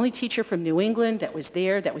teacher from New England that was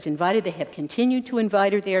there, that was invited. They have continued to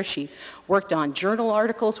invite her there. She worked on journal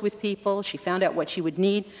articles with people. She found out what she would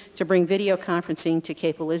need to bring video conferencing to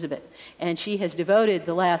Cape Elizabeth. And she has devoted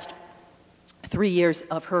the last 3 years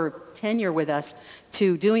of her tenure with us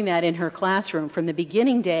to doing that in her classroom, from the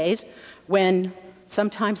beginning days when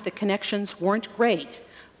sometimes the connections weren't great,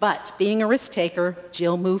 But being a risk taker,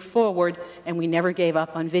 Jill moved forward, and we never gave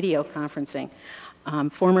up on video conferencing.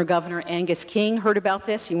 Former Governor Angus King heard about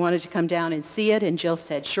this. He wanted to come down and see it, and Jill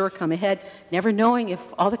said, sure, come ahead, never knowing if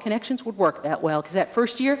all the connections would work that well, because that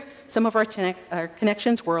first year, some of our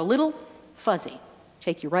connections were a little fuzzy.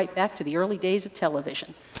 Take you right back to the early days of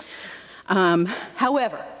television.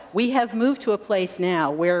 However, we have moved to a place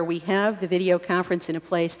now where we have the video conference in a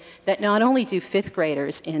place that not only do fifth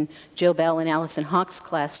graders in Jill Bell and Allison Hawk's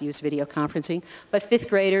class use video conferencing, but fifth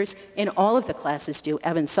graders in all of the classes do.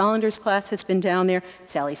 Evan Solander's class has been down there.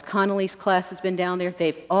 Sally Connolly's class has been down there.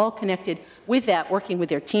 They've all connected with that, working with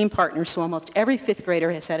their team partners, so almost every fifth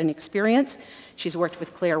grader has had an experience. She's worked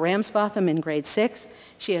with Claire Ramsbotham in grade 6.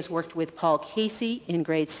 She has worked with Paul Casey in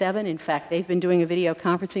grade 7. In fact, they've been doing a video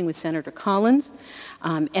conferencing with Senator Collins,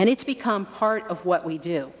 and it's become part of what we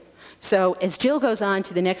do. So as Jill goes on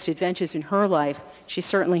to the next adventures in her life, she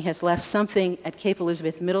certainly has left something at Cape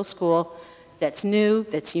Elizabeth Middle School that's new,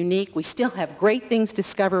 that's unique. We still have great things to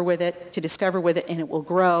discover with it, and it will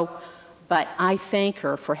grow. But I thank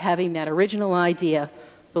her for having that original idea,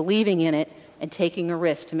 believing in it, and taking a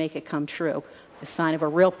risk to make it come true. The sign of a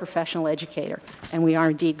real professional educator, and we are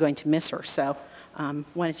indeed going to miss her. So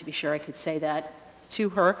wanted to be sure I could say that to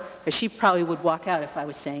her, because she probably would walk out if I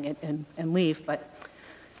was saying it and leave, but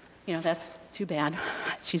you know, that's too bad.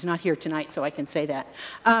 She's not here tonight, so I can say that.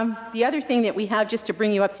 The other thing that we have, just to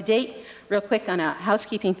bring you up to date, real quick on a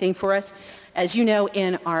housekeeping thing for us, as you know,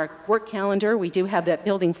 in our work calendar, we do have that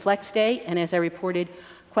Building Flex Day, and as I reported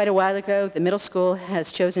quite a while ago, the middle school has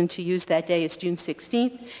chosen to use that day as June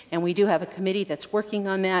 16th, and we do have a committee that's working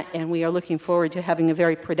on that, and we are looking forward to having a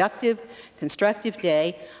very productive, constructive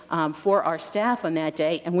day for our staff on that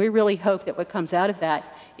day, and we really hope that what comes out of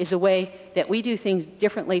that is a way that we do things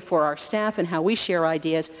differently for our staff and how we share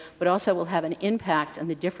ideas, but also will have an impact on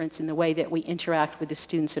the difference in the way that we interact with the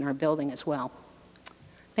students in our building as well.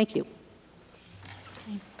 Thank you.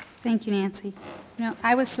 Thank you, Nancy. You know,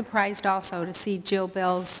 I was surprised also to see Jill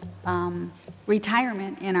Bell's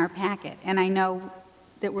retirement in our packet, and I know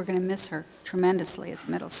that we're going to miss her tremendously at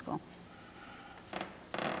the middle school.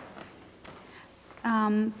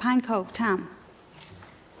 Pine Cove, Tom.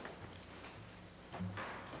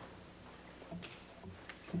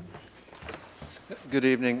 Good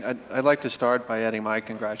evening. I'd like to start by adding my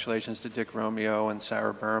congratulations to Dick Romeo and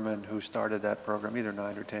Sarah Berman, who started that program either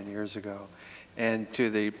 9 or 10 years ago, and to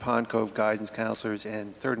the Pond Cove guidance counselors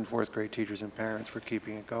and 3rd and 4th grade teachers and parents for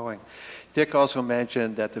keeping it going. Dick also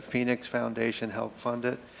mentioned that the Phoenix Foundation helped fund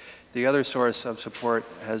it. The other source of support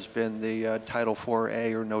has been the Title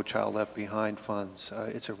IV-A, or No Child Left Behind funds.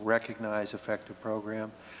 It's a recognized, effective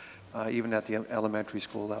program, even at the elementary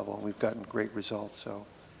school level, and we've gotten great results. So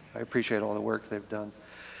I appreciate all the work they've done.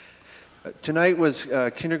 Tonight was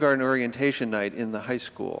kindergarten orientation night in the high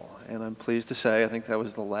school, and I'm pleased to say I think that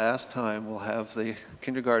was the last time we'll have the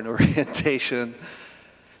kindergarten orientation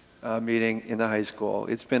meeting in the high school.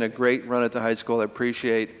 It's been a great run at the high school. I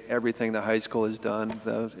appreciate everything the high school has done,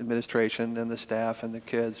 the administration and the staff and the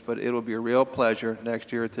kids, but it'll be a real pleasure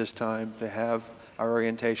next year at this time to have our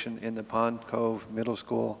orientation in the Pond Cove Middle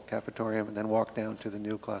School cafeteria and then walk down to the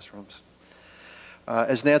new classrooms.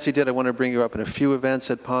 As Nancy did, I want to bring you up in a few events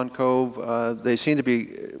at Pond Cove. They seem to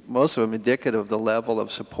be, most of them, indicative of the level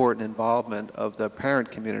of support and involvement of the parent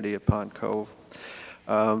community at Pond Cove.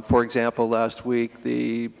 For example, last week,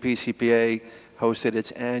 the PCPA hosted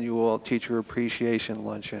its annual Teacher Appreciation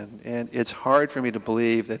Luncheon, and it's hard for me to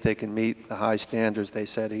believe that they can meet the high standards they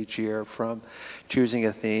set each year, from choosing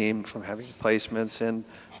a theme, from having placements and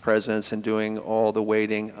presents and doing all the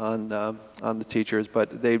waiting on the teachers,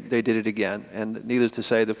 but they did it again. And needless to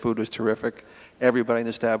say, the food was terrific. Everybody in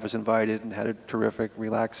the staff was invited and had a terrific,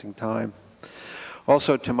 relaxing time.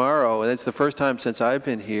 Also tomorrow, and it's the first time since I've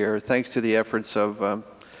been here, thanks to the efforts of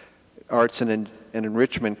Arts and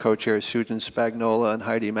Enrichment co-chairs Susan Spagnola and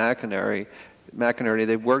Heidi McInerney,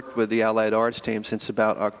 they've worked with the Allied Arts team since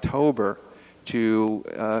about October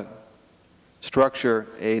to structure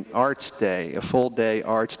an arts day, a full-day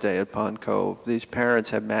arts day at Pond Cove. These parents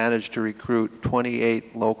have managed to recruit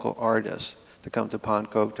 28 local artists to come to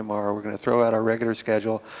Pond Cove tomorrow. We're going to throw out our regular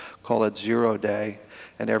schedule, call it 0 Day,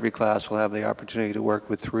 and every class will have the opportunity to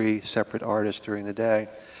work with 3 separate artists during the day.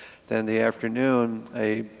 Then in the afternoon,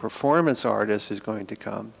 a performance artist is going to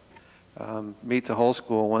come, meet the whole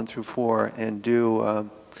school, 1 through 4, and do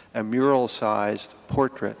a mural-sized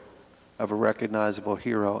portrait of a recognizable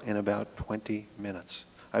hero in about 20 minutes.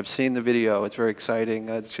 I've seen the video. It's very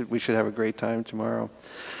exciting. We should have a great time tomorrow.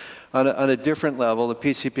 On a different level, the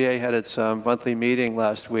PCPA had its monthly meeting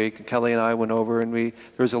last week. Kelly and I went over, and there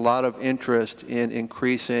was a lot of interest in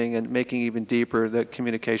increasing and making even deeper the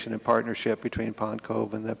communication and partnership between Pond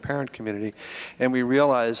Cove and the parent community. And we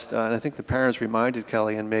realized, and I think the parents reminded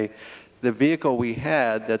Kelly and me, the vehicle we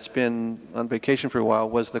had that's been on vacation for a while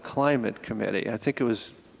was the Climate Committee. I think it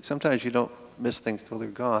was, sometimes you don't miss things till they're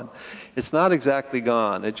gone. It's not exactly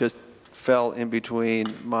gone. It just fell in between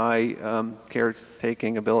my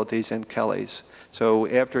caretaking abilities and Kelly's. So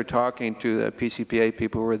after talking to the PCPA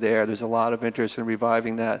people who were there, there's a lot of interest in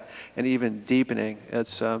reviving that and even deepening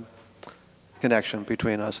its connection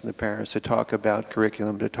between us and the parents to talk about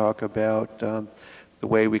curriculum, to talk about the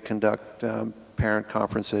way we conduct parent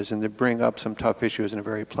conferences, and to bring up some tough issues in a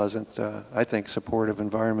very pleasant, I think, supportive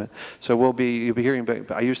environment. So you'll be hearing,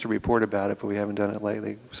 I used to report about it, but we haven't done it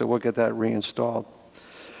lately. So we'll get that reinstalled.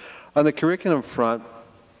 On the curriculum front,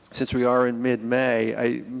 since we are in mid-May,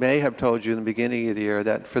 I may have told you in the beginning of the year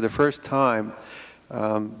that for the first time,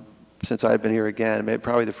 since I've been here again,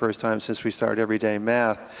 probably the first time since we started Everyday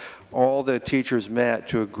Math, all the teachers met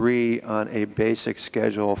to agree on a basic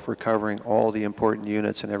schedule for covering all the important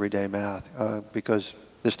units in Everyday Math, because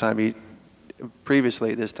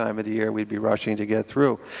previously this time of the year we'd be rushing to get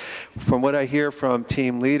through. From what I hear from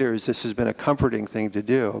team leaders, this has been a comforting thing to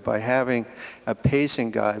do. By having a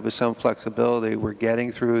pacing guide with some flexibility, we're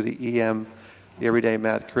getting through the EM, the Everyday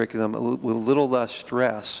Math curriculum, with a little less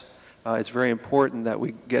stress. It's very important that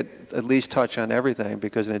we get at least touch on everything,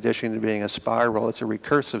 because in addition to being a spiral, it's a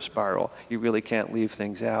recursive spiral. You really can't leave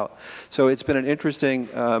things out. So it's been an interesting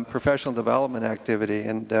professional development activity,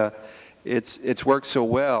 and it's worked so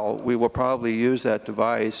well, we will probably use that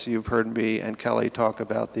device. You've heard me and Kelly talk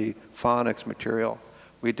about the phonics material.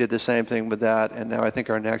 We did the same thing with that, and now I think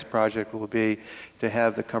our next project will be to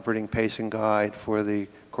have the comforting pacing guide for the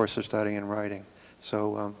course of studying and writing.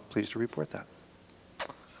 So I'm pleased to report that.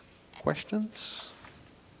 Questions?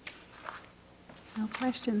 No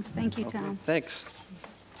questions. Thank you, Tom. Okay, thanks.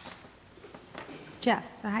 Jeff,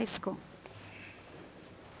 the high school.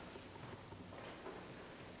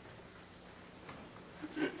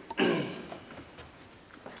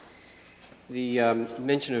 The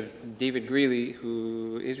mention of David Greeley,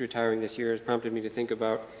 who is retiring this year, has prompted me to think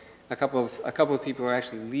about a couple of people who are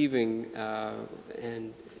actually leaving,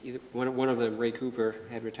 and one of them, Ray Cooper,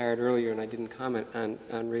 had retired earlier, and I didn't comment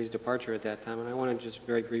on Ray's departure at that time, and I want to just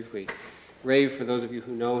very briefly. Ray, for those of you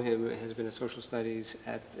who know him, has been a social studies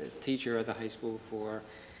teacher at the high school for,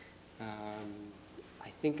 I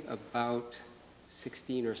think, about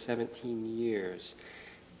 16 or 17 years,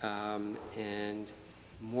 and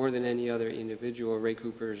more than any other individual, Ray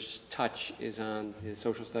Cooper's touch is on the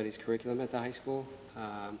social studies curriculum at the high school,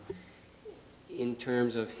 in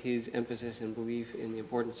terms of his emphasis and belief in the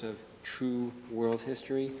importance of true world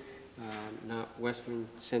history, not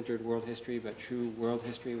Western-centered world history, but true world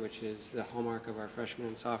history, which is the hallmark of our freshman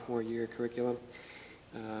and sophomore year curriculum.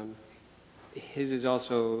 His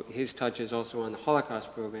touch is also on the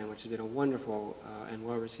Holocaust program, which has been a wonderful and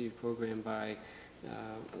well-received program by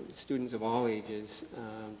students of all ages,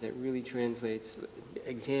 that really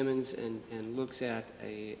examines and looks at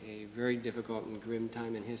a very difficult and grim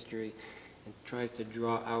time in history, and tries to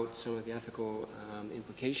draw out some of the ethical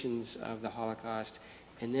implications of the Holocaust,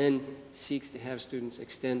 and then seeks to have students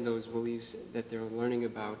extend those beliefs that they're learning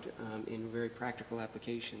about in very practical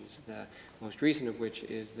applications, the most recent of which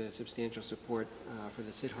is the substantial support for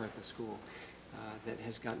the Siddhartha School. That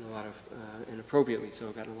has gotten a lot of, and appropriately so,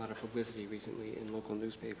 gotten a lot of publicity recently in local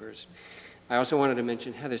newspapers. I also wanted to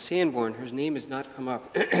mention Heather Sanborn. Her name has not come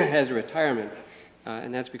up as a retirement,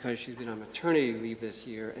 and that's because she's been on maternity leave this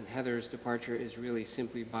year, and Heather's departure is really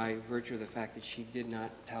simply by virtue of the fact that she did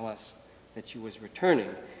not tell us that she was returning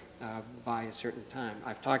by a certain time.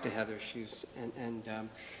 I've talked to Heather,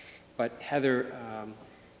 but Heather,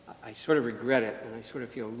 I sort of regret it, and I sort of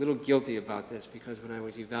feel a little guilty about this, because when I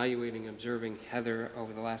was evaluating, observing Heather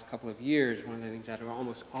over the last couple of years, one of the things I would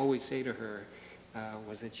almost always say to her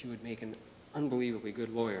was that she would make an unbelievably good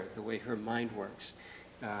lawyer, the way her mind works.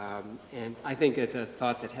 And I think it's a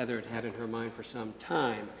thought that Heather had had in her mind for some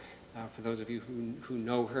time. For those of you who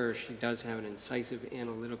know her, she does have an incisive,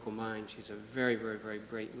 analytical mind. She's a very, very, very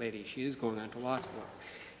bright lady. She is going on to law school.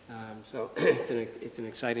 So it's an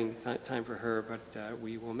exciting time for her, but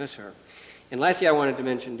we will miss her. And lastly, I wanted to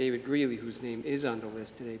mention David Greeley, whose name is on the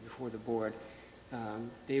list today before the board.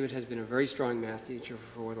 David has been a very strong math teacher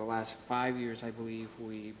for the last 5 years, I believe.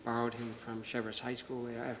 We borrowed him from Cheverus High School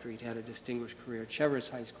after he'd had a distinguished career at Cheverus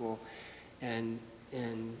High School. And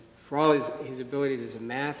for all his abilities as a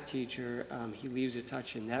math teacher, he leaves a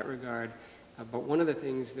touch in that regard But one of the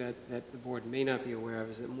things that the board may not be aware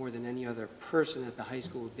of is that more than any other person at the high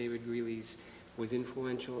school, David Greeley's was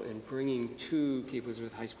influential in bringing to Cape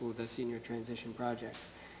Elizabeth High School the Senior Transition Project.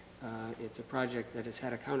 It's a project that has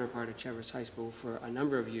had a counterpart at Cheverus High School for a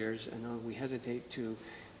number of years, and though we hesitate to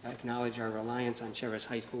acknowledge our reliance on Cheverus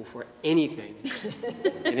High School for anything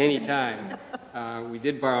at any time, we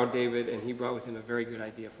did borrow David, and he brought with him a very good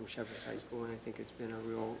idea from Cheverus High School, and I think it's been a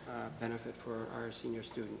real benefit for our senior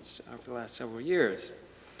students for the last several years.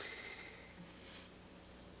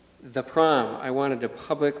 The prom, I wanted to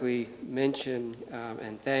publicly mention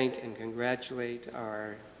and thank and congratulate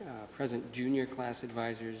our present junior class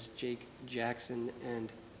advisors, Jake Jackson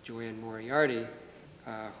and Joanne Moriarty,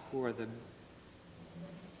 who are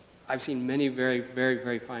I've seen many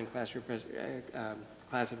very fine class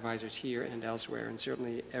advisors here and elsewhere, and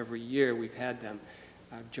certainly every year we've had them.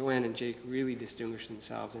 Joanne and Jake really distinguished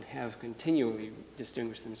themselves and have continually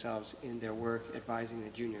distinguished themselves in their work advising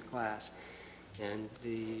the junior class. And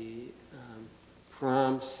the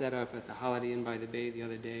prom set up at the Holiday Inn by the Bay the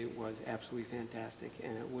other day was absolutely fantastic,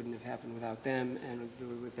 and it wouldn't have happened without them and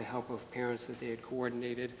with the help of parents that they had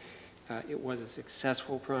coordinated. It was a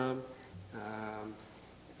successful prom,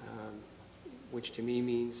 which to me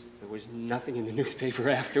means there was nothing in the newspaper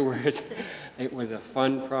afterwards. It was a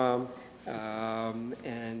fun prom,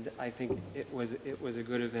 and I think it was a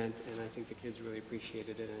good event, and I think the kids really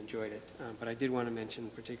appreciated it and enjoyed it. But I did want to mention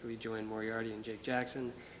particularly Joanne Moriarty and Jake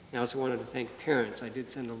Jackson. And I also wanted to thank parents. I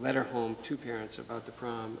did send a letter home to parents about the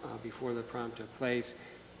prom before the prom took place,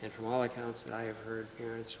 and from all accounts that I have heard,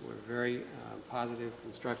 parents were very positive,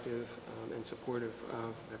 constructive, and supportive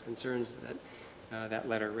of the concerns that that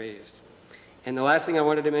letter raised. And the last thing I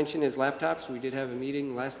wanted to mention is laptops. We did have a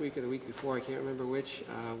meeting last week or the week before, I can't remember which,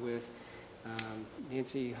 with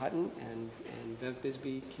Nancy Hutton and Bev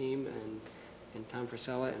Bisbee came, and Tom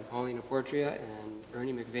Priscilla and Paulina Portria and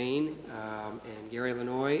Ernie McVeigh and Gary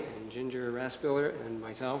Lanoy and Ginger Raspiller and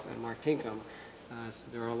myself and Mark Tinkham. So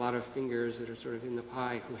there are a lot of fingers that are sort of in the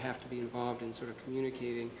pie who have to be involved in sort of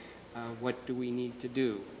communicating what do we need to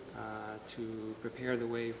do to prepare the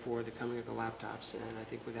way for the coming of the laptops. And I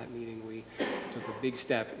think with that meeting we took a big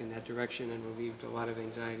step in that direction and relieved a lot of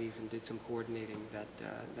anxieties and did some coordinating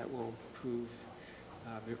that will prove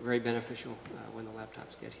very beneficial when the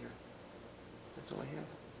laptops get here. That's all I have.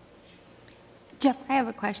 Jeff, I have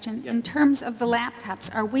a question. Yes. In terms of the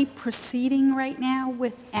laptops, are we proceeding right now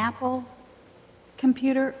with Apple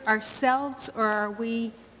Computer ourselves, or are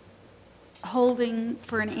we holding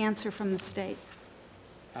for an answer from the state?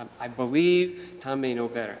 I believe, Tom may know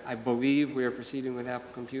better, I believe we are proceeding with Apple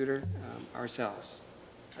Computer ourselves.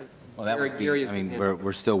 Well, that would be, I mean,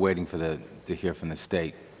 we're still waiting for to hear from the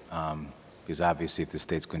state, because obviously if the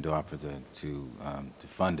state's going to offer to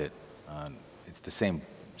fund it, it's the same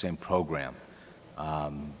program.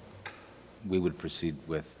 We would proceed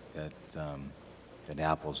with that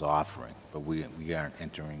Apple's offering, but we aren't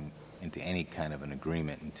entering into any kind of an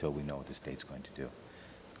agreement until we know what the state's going to do,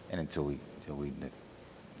 and until we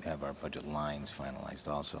have our budget lines finalized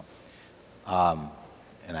also.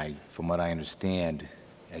 And from what I understand,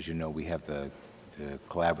 as you know, we have the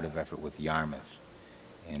collaborative effort with Yarmouth,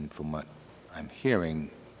 and from what I'm hearing,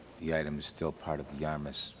 the item is still part of the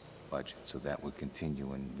Yarmouth budget, so that would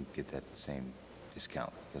continue and we get that same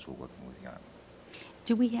discount because we're working with Yarmouth.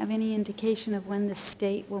 Do we have any indication of when the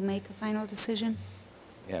state will make a final decision?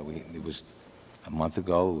 Yeah, it was a month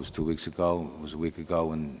ago, it was 2 weeks ago, it was a week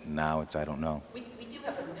ago, and now it's, I don't know. We do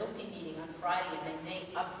have a MILTI meeting on Friday, and they may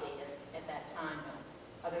update us at that time,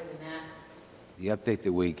 but other than that... The update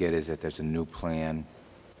that we get is that there's a new plan,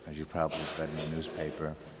 as you probably read in the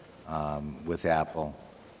newspaper, with Apple,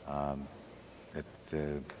 that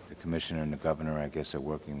the commissioner and the governor, I guess, are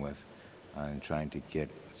working with and trying to get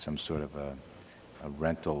some sort of a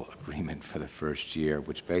rental agreement for the first year,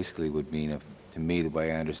 which basically would mean, to me, the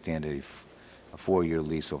way I understand it, a 4-year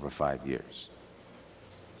lease over 5 years.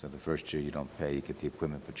 So the first year you don't pay, you get the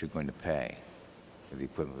equipment, but you're going to pay for the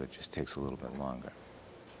equipment, but it just takes a little bit longer.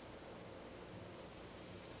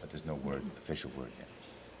 But there's no official word yet.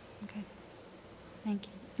 Okay. Thank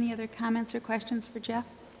you. Any other comments or questions for Jeff?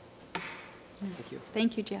 Thank you.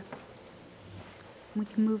 Thank you, Jeff. We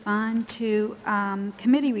can move on to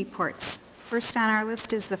committee reports. First on our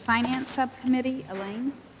list is the Finance Subcommittee.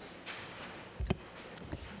 Elaine?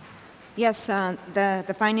 Yes,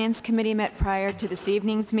 the Finance Committee met prior to this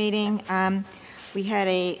evening's meeting. We had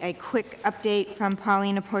a quick update from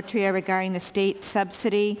Paulina Portria regarding the state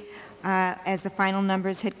subsidy as the final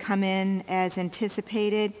numbers had come in as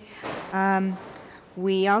anticipated.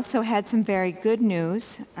 We also had some very good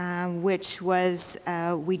news, which was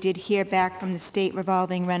we did hear back from the State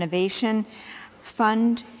Revolving Renovation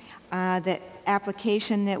Fund, the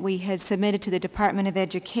application that we had submitted to the Department of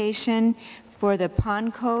Education for the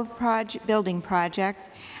Pond Cove building project,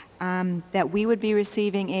 that we would be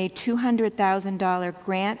receiving a $200,000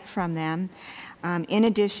 grant from them, in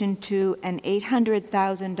addition to an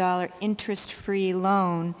 $800,000 interest-free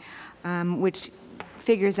loan, which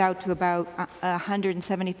figures out to about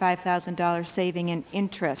 $175,000 saving in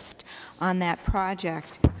interest on that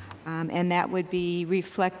project. And that would be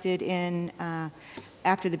reflected in,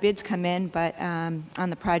 after the bids come in, but on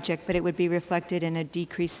the project, but it would be reflected in a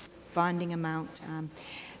decreased bonding amount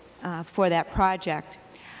for that project.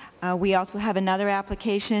 We also have another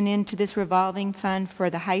application into this revolving fund for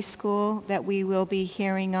the high school that we will be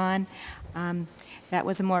hearing on. That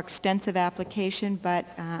was a more extensive application, but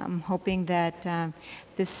I'm hoping that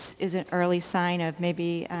this is an early sign of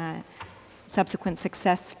maybe subsequent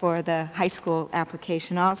success for the high school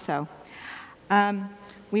application also.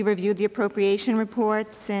 We reviewed the appropriation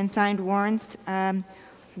reports and signed warrants.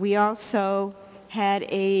 We also had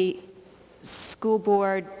a school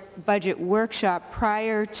board budget workshop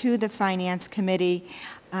prior to the Finance Committee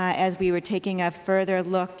as we were taking a further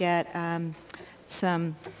look at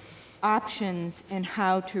some options in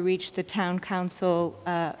how to reach the town council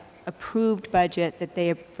approved budget that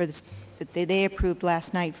they approved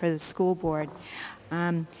last night for the school board.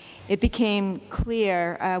 It became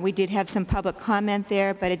clear, we did have some public comment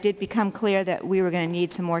there, but it did become clear that we were going to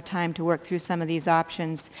need some more time to work through some of these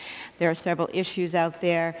options. There are several issues out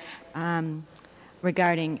there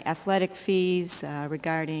regarding athletic fees,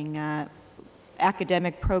 regarding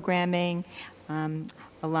academic programming,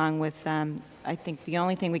 along with I think the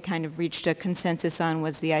only thing we kind of reached a consensus on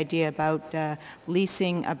was the idea about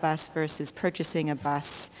leasing a bus versus purchasing a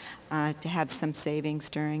bus to have some savings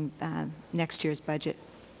during next year's budget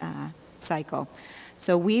cycle.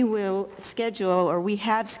 So we will schedule, or we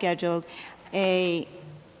have scheduled, an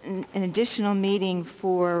additional meeting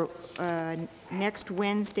for next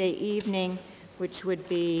Wednesday evening, which would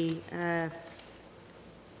be the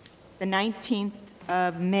 19th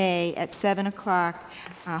of May at 7 o'clock,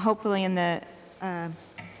 hopefully in the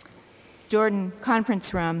Jordan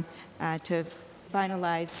conference room to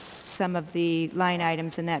finalize some of the line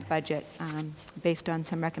items in that budget based on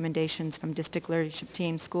some recommendations from district leadership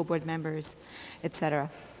teams, school board members, etc.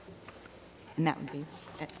 And that would be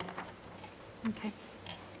it. Okay.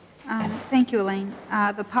 Thank you, Elaine.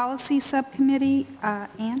 The Policy Subcommittee,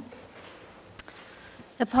 Ann?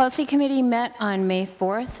 The Policy Committee met on May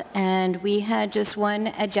 4th, and we had just one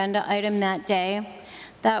agenda item that day.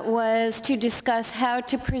 That was to discuss how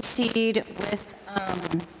to proceed with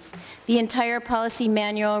the entire policy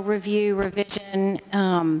manual review, revision,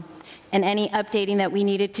 and any updating that we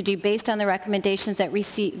needed to do based on the recommendations that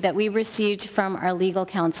we received from our legal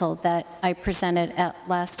counsel that I presented at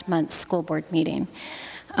last month's school board meeting.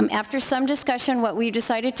 After some discussion, what we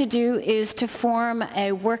decided to do is to form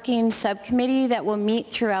a working subcommittee that will meet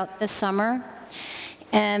throughout the summer.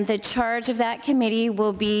 And the charge of that committee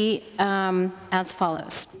will be as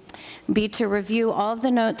follows. Be to review all of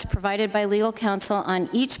the notes provided by legal counsel on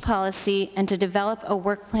each policy and to develop a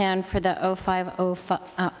work plan for the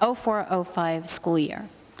 0405 school year.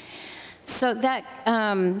 So that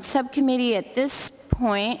subcommittee at this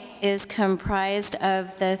point is comprised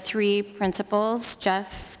of the three principals,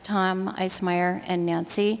 Jeff, Tom Eismeyer, and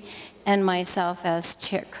Nancy, and myself as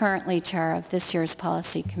currently chair of this year's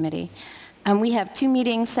policy committee. We have two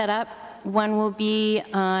meetings set up. One will be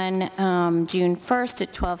on June 1st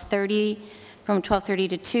at 12:30, from 12:30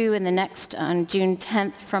 to 2, and the next on June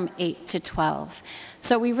 10th from 8 to 12.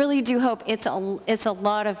 So we really do hope it's a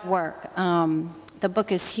lot of work. The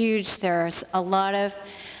book is huge. There's a lot of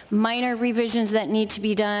minor revisions that need to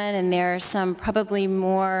be done, and there are some probably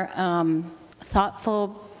more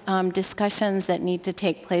thoughtful discussions that need to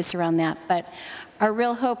take place around that. But our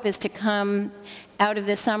real hope is to come out of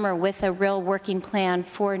the summer with a real working plan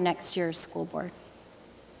for next year's school board.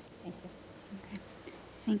 Thank you. Okay.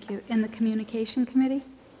 Thank you. And the Communication Committee?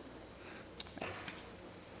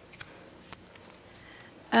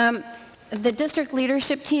 The district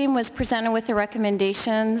leadership team was presented with the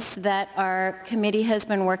recommendations that our committee has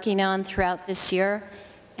been working on throughout this year,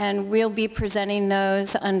 and we'll be presenting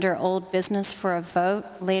those under old business for a vote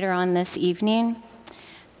later on this evening.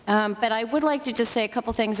 But I would like to just say a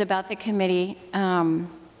couple things about the committee.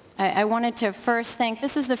 I wanted to first thank,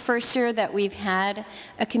 this is the first year that we've had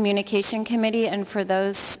a communication committee, and for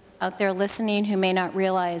those out there listening who may not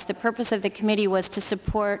realize, the purpose of the committee was to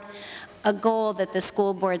support a goal that the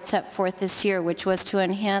school board set forth this year, which was to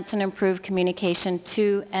enhance and improve communication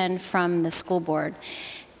to and from the school board.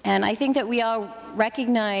 And I think that we all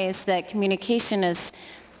recognize that communication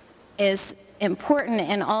is important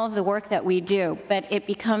in all of the work that we do, but it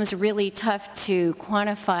becomes really tough to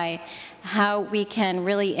quantify how we can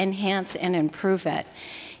really enhance and improve it.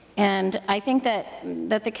 And I think that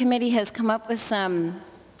the committee has come up with some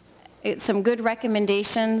good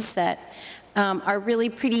recommendations that are really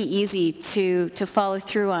pretty easy to follow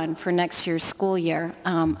through on for next year's school year.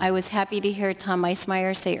 I was happy to hear Tom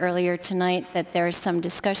Eismeyer say earlier tonight that there's some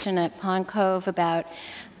discussion at Pond Cove about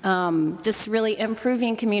just really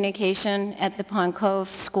improving communication at the Pond Cove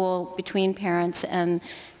school between parents and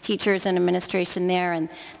teachers and administration there, and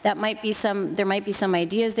there might be some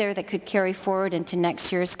ideas there that could carry forward into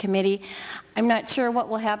next year's committee. I'm not sure what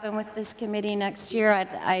will happen with this committee next year.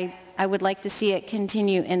 I would like to see it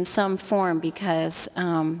continue in some form because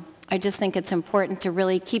I just think it's important to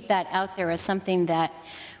really keep that out there as something that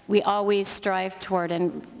we always strive toward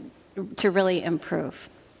and to really improve.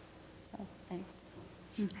 So, thanks.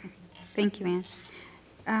 Okay. Thank you,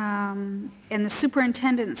 Ann. And the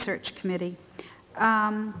Superintendent Search Committee.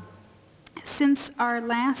 Since our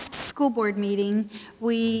last school board meeting,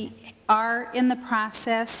 we are in the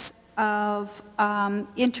process of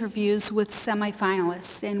interviews with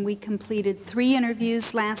semifinalists, and we completed 3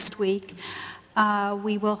 interviews last week.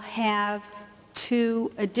 We will have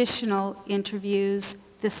 2 additional interviews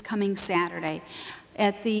this coming Saturday.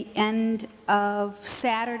 At the end of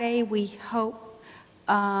Saturday, we hope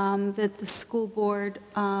that the school board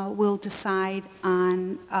will decide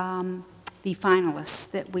on the finalists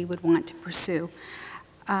that we would want to pursue.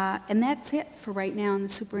 And that's it for right now in the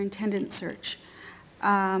superintendent search.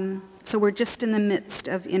 So we're just in the midst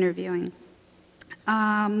of interviewing.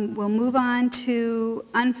 We'll move on to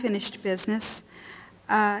unfinished business.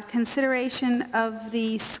 Consideration of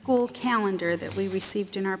the school calendar that we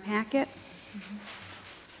received in our packet.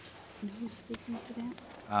 Who's speaking to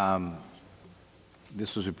that?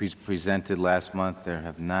 This was presented last month. There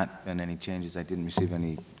have not been any changes. I didn't receive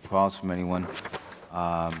any calls from anyone.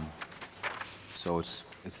 So it's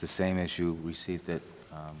the same issue. Received it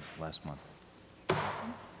last month.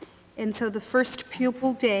 And so the first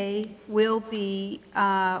pupil day will be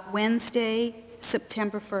Wednesday,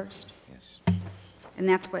 September 1st. Yes. And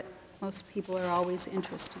that's what most people are always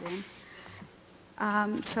interested in.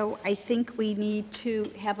 So I think we need to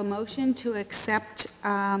have a motion to accept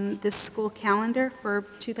this school calendar for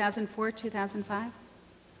 2004-2005.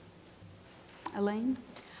 Elaine?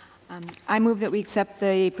 I move that we accept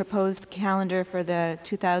the proposed calendar for the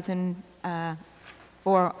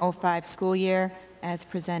 2004-05 school year as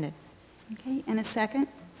presented. Okay, and a second?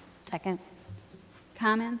 Second.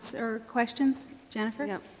 Comments or questions? Jennifer?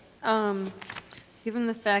 Yeah. Given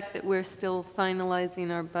the fact that we're still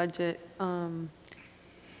finalizing our budget,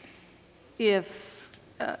 if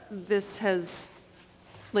this has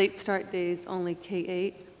late start days only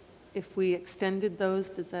K-8, if we extended those,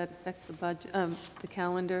 does that affect the budget, the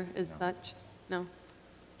calendar as such? No?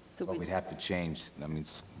 So But we'd have to change, I mean,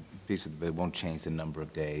 it won't change the number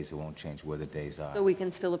of days, it won't change where the days are. So we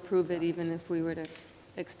can still approve it even if we were to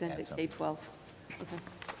extend it K-12? Okay.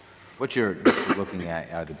 What you're looking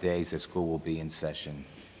at are the days that school will be in session,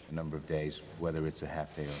 the number of days, whether it's a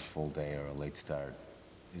half day or a full day or a late start,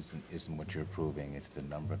 isn't what you're approving. It's the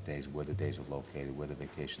number of days, where the days are located, where the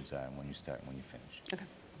vacations are, and when you start and when you finish. Okay.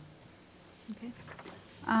 Okay.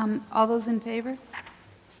 All those in favor?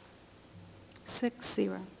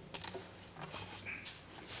 6-0.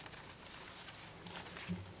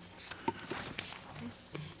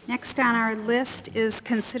 Next on our list is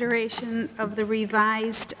consideration of the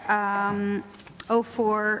revised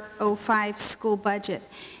 04-05 school budget.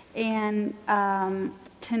 And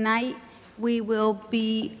tonight we will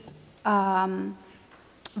be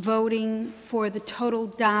voting for the total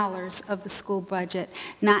dollars of the school budget,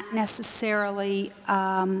 not necessarily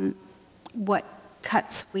what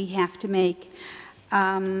cuts we have to make,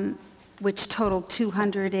 which totaled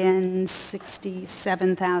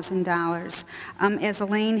 $267,000. As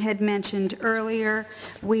Elaine had mentioned earlier,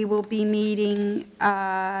 we will be meeting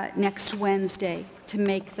next Wednesday to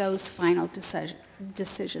make those final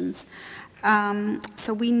decisions.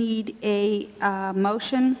 So we need a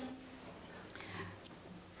motion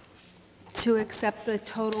to accept the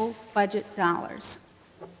total budget dollars.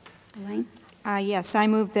 Elaine? Yes, I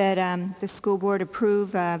move that the school board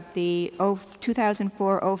approve the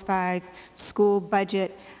 2004-05 school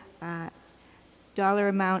budget dollar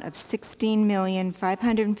amount of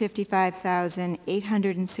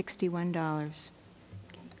 $16,555,861.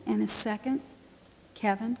 And a second?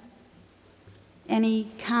 Kevin?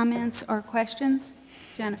 Any comments or questions?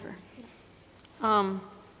 Jennifer? I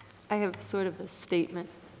have sort of a statement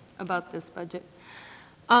about this budget.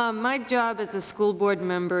 My job as a school board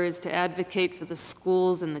member is to advocate for the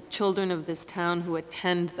schools and the children of this town who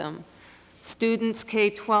attend them. Students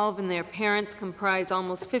K-12 and their parents comprise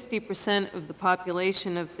almost 50% of the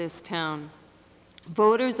population of this town.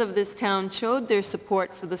 Voters of this town showed their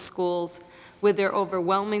support for the schools with their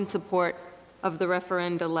overwhelming support of the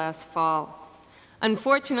referenda last fall.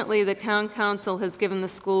 Unfortunately, the town council has given the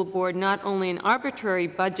school board not only an arbitrary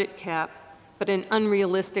budget cap, but an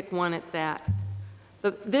unrealistic one at that.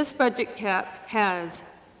 This budget cap has,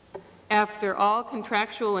 after all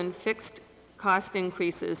contractual and fixed cost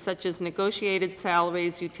increases, such as negotiated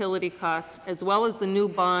salaries, utility costs, as well as the new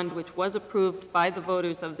bond, which was approved by the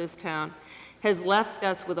voters of this town, has left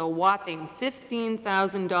us with a whopping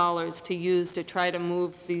 $15,000 to use to try to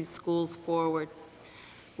move these schools forward.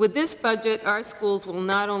 With this budget, our schools will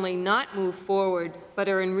not only not move forward, but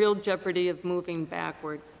are in real jeopardy of moving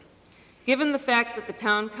backward. Given the fact that the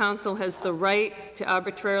town council has the right to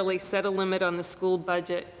arbitrarily set a limit on the school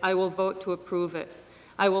budget, I will vote to approve it.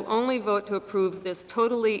 I will only vote to approve this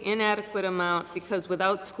totally inadequate amount because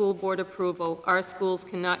without school board approval, our schools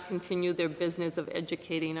cannot continue their business of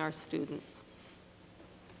educating our students.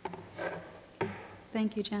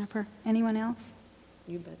 Thank you, Jennifer. Anyone else?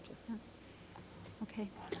 You betcha. No. Okay.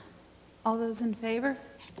 All those in favor?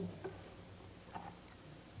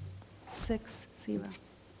 6-0.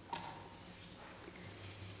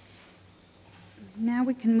 Now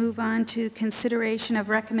we can move on to consideration of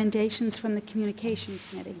recommendations from the Communication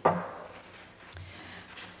Committee.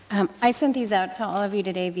 I sent these out to all of you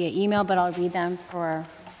today via email, but I'll read them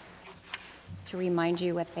to remind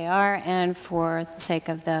you what they are and for the sake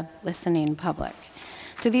of the listening public.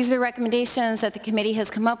 So these are the recommendations that the committee has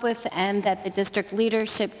come up with and that the district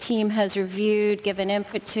leadership team has reviewed, given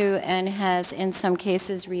input to, and has in some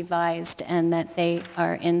cases revised, and that they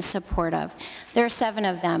are in support of. There are 7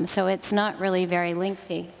 of them, so it's not really very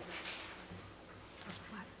lengthy.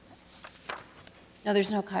 No,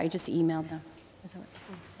 there's no card, I just emailed them.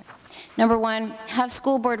 Number 1, have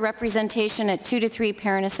school board representation at 2 to 3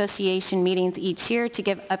 parent association meetings each year to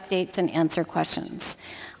give updates and answer questions.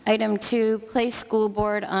 Item 2, place school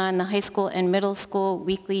board on the high school and middle school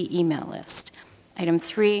weekly email list. Item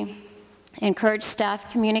 3, encourage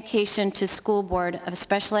staff communication to school board of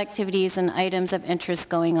special activities and items of interest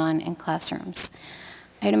going on in classrooms.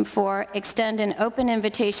 Item 4, extend an open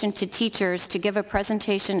invitation to teachers to give a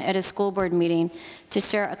presentation at a school board meeting to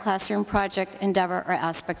share a classroom project, endeavor, or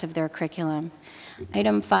aspect of their curriculum.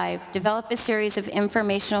 Item 5, develop a series of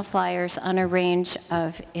informational flyers on a range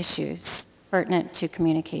of issues pertinent to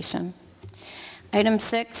communication. Item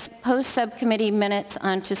 6, post subcommittee minutes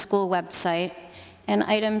onto school website. And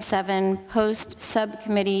item 7, post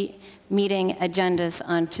subcommittee meeting agendas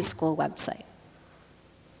onto school website.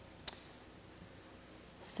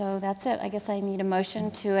 So that's it. I guess I need a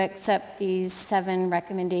motion to accept these 7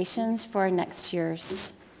 recommendations for next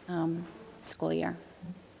year's school year.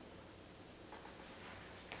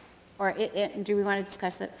 Or do we want to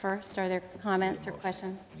discuss it first? Are there comments or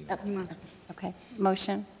questions? Oh, okay.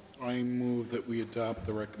 Motion. I move that we adopt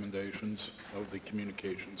the recommendations of the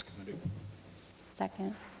Communications Committee.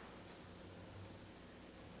 Second.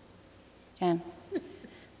 Jen.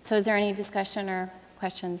 So is there any discussion or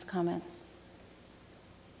questions, comments?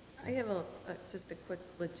 I have just a quick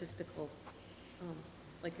logistical,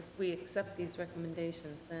 like if we accept these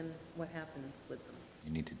recommendations, then what happens with them?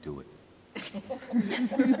 You need to do it.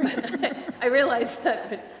 I realize that,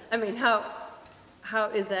 but I mean, how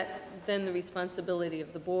is that then the responsibility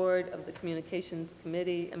of the board, of the communications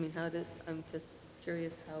committee? I mean, I'm just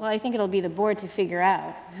curious how. Well, I think it'll be the board to figure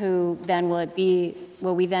out who then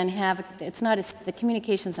will we then have, the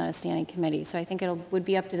communication's not a standing committee, so I think would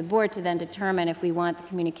be up to the board to then determine if we want the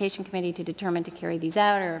communication committee to determine to carry these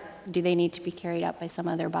out, or do they need to be carried out by some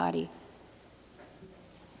other body?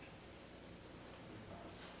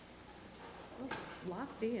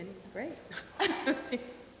 Lofty and great.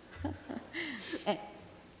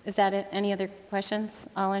 Is that it? Any other questions?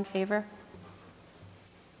 All in favor?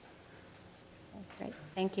 Great,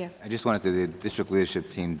 thank you. I just wanted to, the district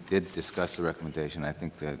leadership team did discuss the recommendation. I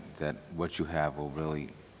think that what you have will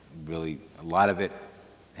really, a lot of it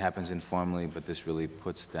happens informally, but this really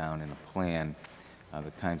puts down in a plan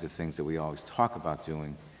the kinds of things that we always talk about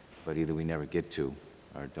doing, but either we never get to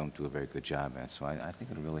or don't do a very good job at. So I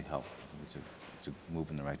think it'll really help to move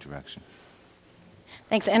in the right direction.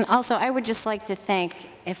 Thanks. And also, I would just like to thank,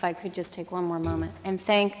 if I could just take one more moment, and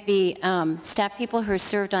thank the staff people who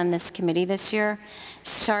served on this committee this year.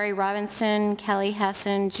 Shari Robinson, Kelly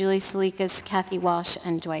Hessen, Julie Salikas, Kathy Walsh,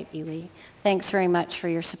 and Dwight E. Lee. Thanks very much for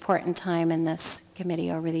your support and time in this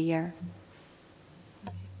committee over the year.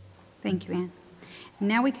 Thank you, Ann.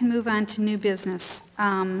 Now we can move on to new business.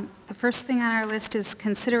 The first thing on our list is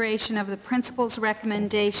consideration of the principal's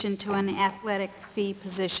recommendation to an athletic fee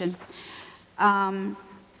position.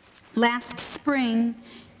 Last spring,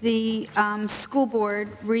 the school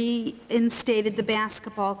board reinstated the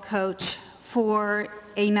basketball coach for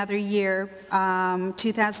another year,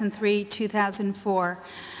 2003-2004.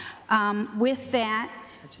 With that,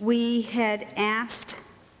 we had asked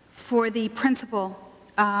for the principal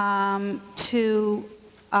to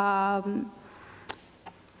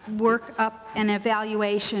work up an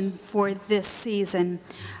evaluation for this season.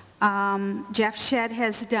 Jeff Shedd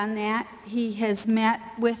has done that. He met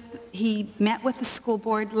with the school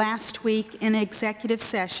board last week in executive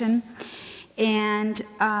session, and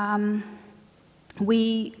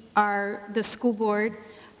the school board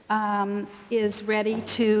is ready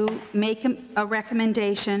to make a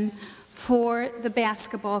recommendation for the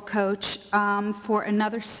basketball coach for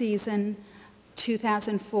another season,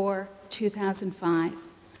 2004-2005.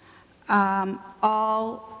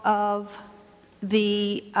 All of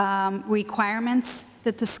the requirements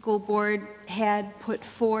that the school board had put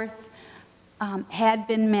forth had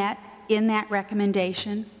been met in that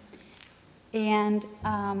recommendation, and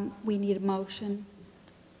we need a motion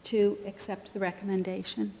to accept the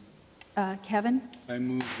recommendation. Kevin? I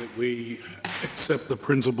move that we accept the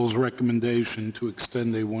principal's recommendation to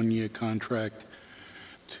extend a one-year contract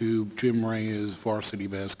to Jim Ray as varsity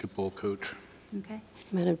basketball coach. Okay.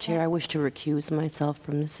 Madam Chair, I wish to recuse myself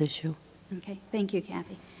from this issue. Okay, thank you,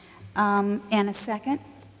 Kathy. And a second?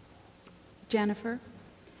 Jennifer?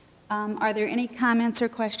 Are there any comments or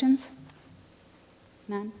questions?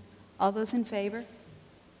 None? All those in favor?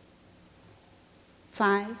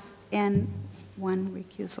 5 and 1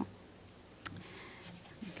 recusal.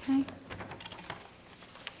 Okay.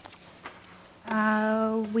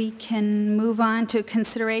 We can move on to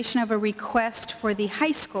consideration of a request for the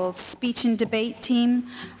high school speech and debate team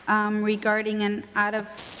regarding an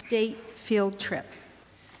out-of-state field trip.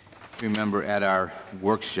 Remember, at our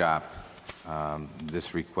workshop,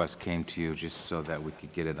 this request came to you just so that we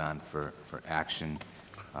could get it on for action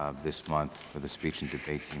this month for the speech and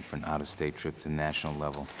debate team for an out-of-state trip to national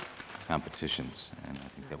level competitions. And I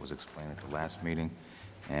think that was explained at the last meeting,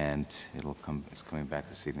 and it's coming back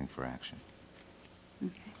this evening for action.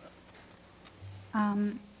 Okay.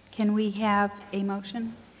 Can we have a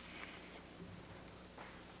motion?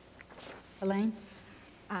 Elaine?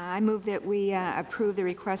 I move that we approve the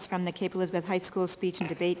request from the Cape Elizabeth High School speech and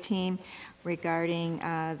debate team regarding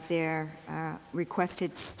their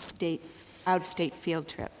requested out-of-state field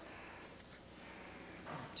trip.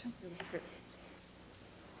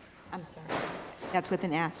 I'm sorry. That's with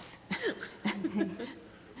an S.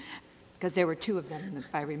 Because there were 2 of them, if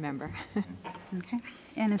I remember. Okay.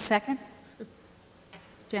 And a second?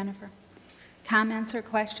 Jennifer? Comments or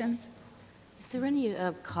questions? Is there any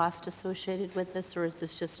cost associated with this, or is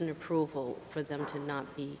this just an approval for them to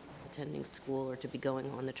not be attending school or to be going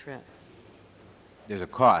on the trip? There's a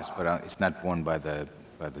cost, but it's not borne by the.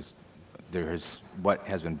 There is what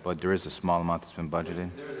has been, but there is a small amount that's been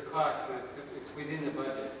budgeted. There is a cost, but it's within the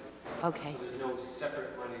budget. Okay. So there's no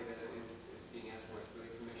separate money that is being asked for. It's really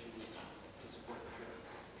commissioned to support the trip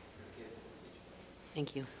for kids.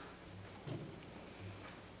 Thank you.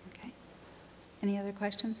 Okay. Any other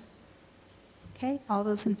questions? Okay. All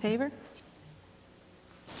those in favor?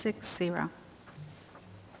 6-0.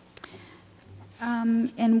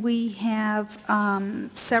 And we have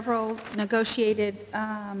several negotiated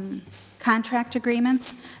contract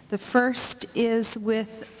agreements. The first is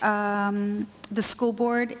with the school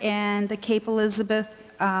board and the Cape Elizabeth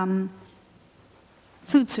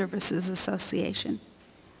Food Services Association.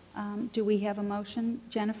 Do we have a motion?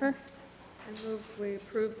 Jennifer? I move we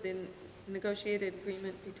approve the negotiated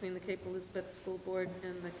agreement between the Cape Elizabeth School Board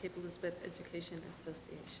and the Cape Elizabeth Education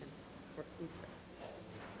Association for food service.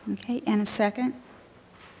 Okay, and a second?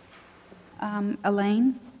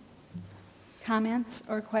 Elaine? Comments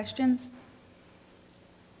or questions?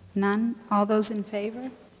 None? All those in favor?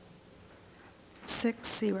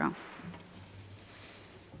 6-0.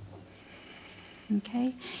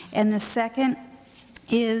 Okay, and the second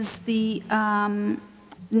is the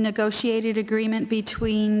negotiated agreement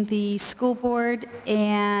between the school board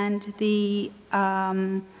and the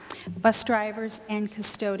bus drivers and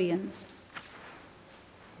custodians.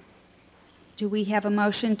 Do we have a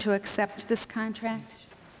motion to accept this contract?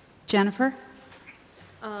 Jennifer?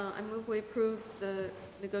 I move we approve the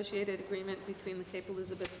negotiated agreement between the Cape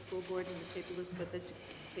Elizabeth School Board and the Cape Elizabeth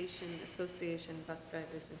Education Association bus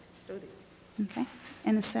drivers and custodians. Okay.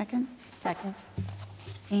 And a second? Second.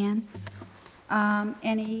 Ann?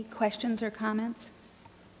 Any questions or comments?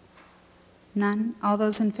 None? All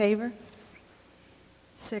those in favor?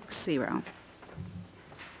 6-0.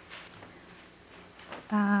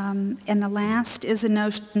 And the last is a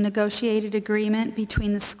negotiated agreement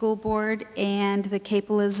between the school board and the Cape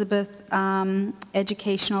Elizabeth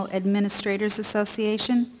Educational Administrators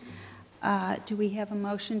Association. Do we have a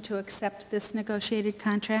motion to accept this negotiated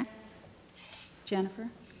contract? Jennifer?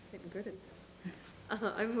 Getting good at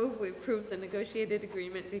this. I move we approve the negotiated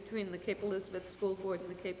agreement between the Cape Elizabeth School Board and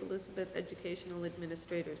the Cape Elizabeth Educational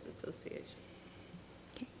Administrators Association.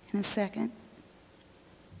 Okay. And a second?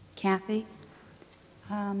 Kathy?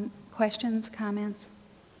 Questions, comments?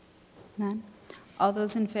 None? All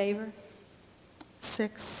those in favor?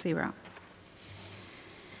 6-0.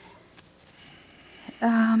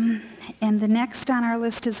 And the next on our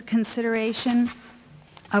list is consideration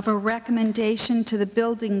of a recommendation to the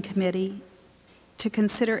building committee to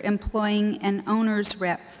consider employing an owner's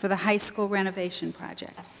rep for the high school renovation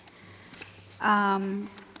project.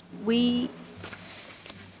 We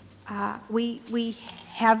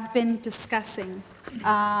have been discussing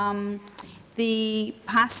the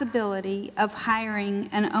possibility of hiring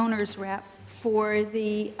an owner's rep for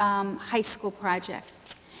the high school project.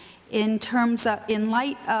 In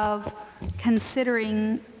light of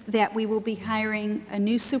considering that we will be hiring a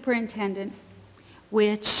new superintendent,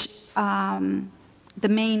 which the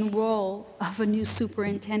main role of a new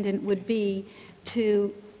superintendent would be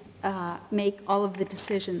to make all of the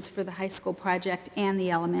decisions for the high school project and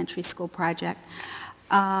the elementary school project.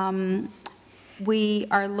 We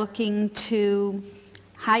are looking to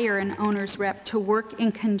hire an owner's rep to work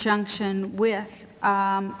in conjunction with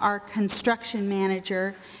our construction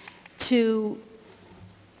manager to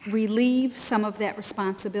relieve some of that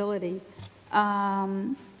responsibility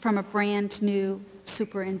from a brand new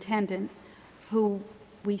superintendent who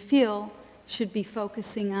we feel should be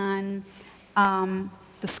focusing on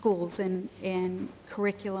the schools and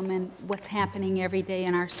curriculum and what's happening every day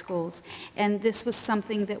in our schools. And this was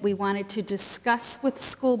something that we wanted to discuss with the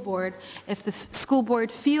school board. If the school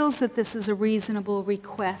board feels that this is a reasonable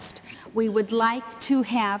request, we would like to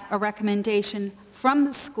have a recommendation from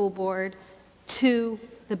the school board to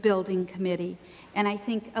the building committee. And I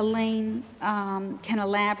think Elaine can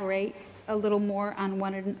elaborate a little more on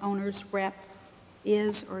what an owner's rep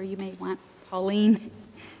is, or you may want Pauline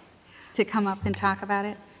to come up and talk about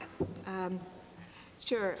it.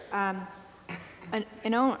 Sure.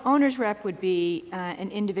 An owner's rep would be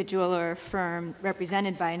an individual or a firm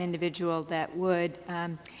represented by an individual that would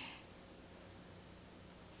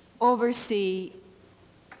oversee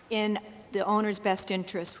in the owner's best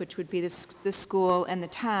interest, which would be the school and the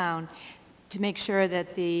town, to make sure that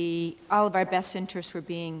all of our best interests were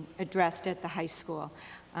being addressed at the high school.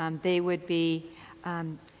 They would be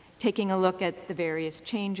taking a look at the various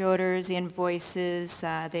change orders, invoices.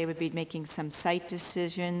 They would be making some site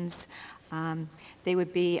decisions. They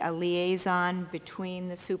would be a liaison between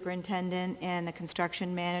the superintendent and the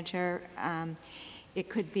construction manager. It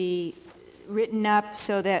could be written up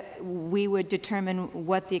so that we would determine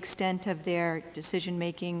what the extent of their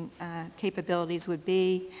decision-making capabilities would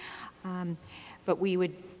be. But we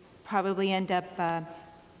would probably end up,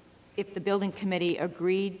 if the building committee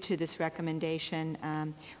agreed to this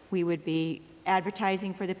recommendation, we would be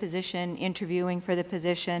advertising for the position, interviewing for the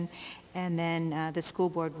position, and then the school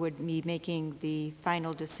board would be making the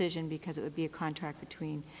final decision because it would be a contract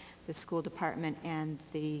between the school department and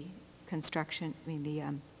the the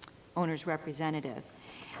owner's representative.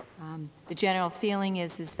 The general feeling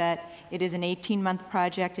is that it is an 18-month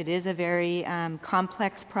project. It is a very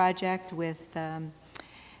complex project with an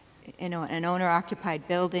owner-occupied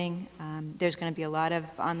building. There's going to be a lot of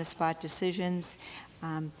on-the-spot decisions,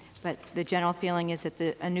 but the general feeling is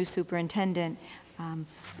that a new superintendent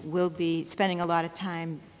will be spending a lot of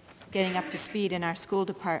time getting up to speed in our school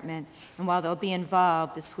department, and while they'll be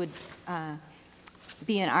involved, this would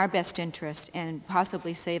be in our best interest and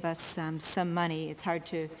possibly save us some money. It's hard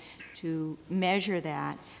to measure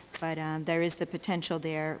that, but there is the potential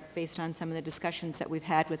there based on some of the discussions that we've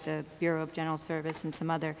had with the Bureau of General Service and some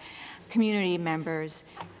other community members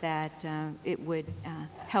that it would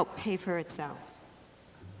help pay for itself.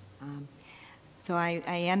 So I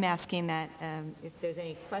am asking that if there's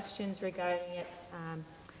any questions regarding it,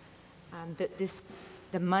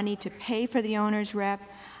 the money to pay for the owner's rep,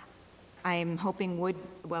 I'm hoping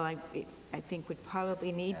I think would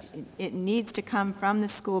probably need, it needs to come from the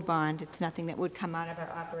school bond. It's nothing that would come out of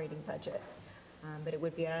our operating budget, but it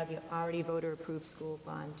would be out of the already voter-approved school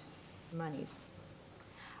bond monies.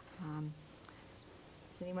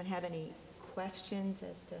 Does anyone have any questions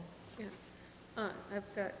as to? Yeah.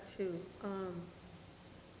 I've got two.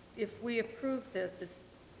 If we approve this, it's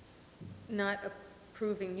not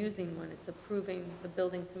approving using one, it's approving the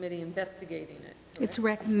building committee investigating it. Correct? It's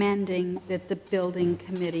recommending that the building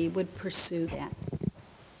committee would pursue that.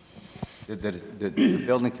 The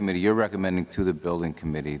building committee, you're recommending to the building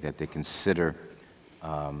committee that they consider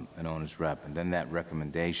an owner's rep, and then that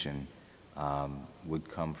recommendation would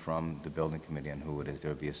come from the building committee on who it is.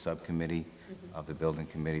 There would be a subcommittee of the building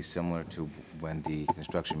committee, similar to when the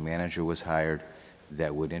construction manager was hired,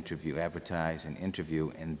 that would advertise and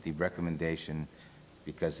interview, and the recommendation,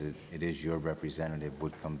 because it is your representative,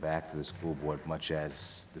 would come back to the school board, much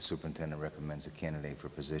as the superintendent recommends a candidate for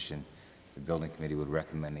position. The building committee would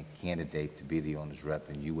recommend a candidate to be the owner's rep,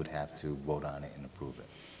 and you would have to vote on it and approve it.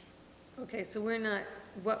 Okay, so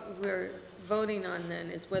what we're voting on then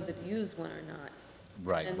is whether to use one or not.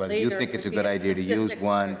 Right, And whether you later think it it's a would good be a idea to use specific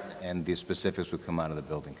one, person. and the specifics would come out of the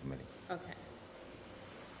building committee. Okay.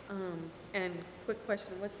 And quick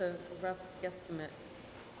question, what's a rough guesstimate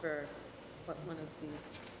for what one of these?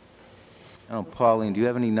 Oh, Pauline, do you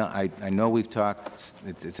have any, I know we've talked,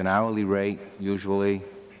 it's an hourly rate usually.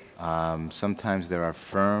 Sometimes there are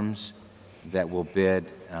firms that will bid,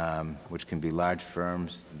 which can be large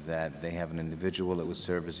firms, that they have an individual that would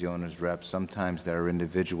serve as the owner's rep. Sometimes there are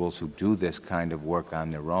individuals who do this kind of work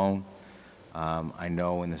on their own. I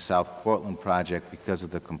know in the South Portland project, because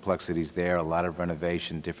of the complexities there, a lot of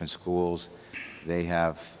renovation, different schools, they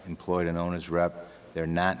have employed an owner's rep. They're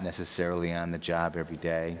not necessarily on the job every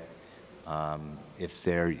day. If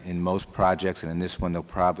they're in most projects, and in this one, there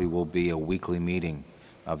probably will be a weekly meeting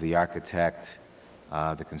of the architect,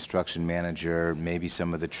 the construction manager, maybe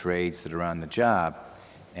some of the trades that are on the job,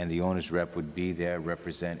 and the owner's rep would be there,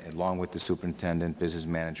 represent, along with the superintendent, business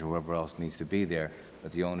manager, whoever else needs to be there.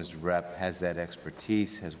 But the owner's rep has that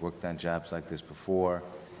expertise, has worked on jobs like this before,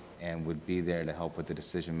 and would be there to help with the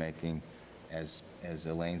decision-making. As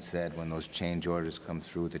Elaine said, when those change orders come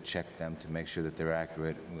through, to check them to make sure that they're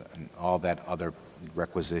accurate, and all that other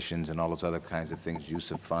requisitions and all those other kinds of things,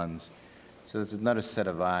 use of funds. So there's another set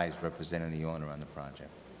of eyes representing the owner on the project.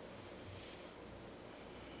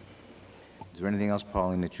 Is there anything else,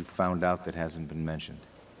 Pauline, that you found out that hasn't been mentioned?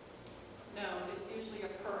 No, it's usually a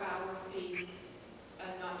per-hour fee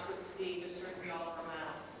and not to exceed a certain dollar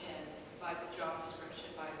amount, and by the job description,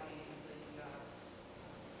 by the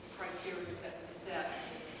criteria that we set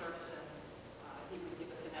for this person, he would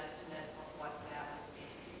give us an estimate of what that would be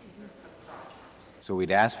for the project. So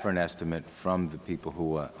we'd ask for an estimate from the people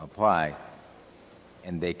who apply,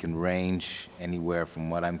 and they can range anywhere from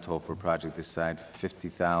what I'm told for a project this size,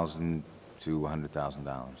 $50,000 to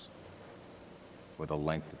 $100,000 for the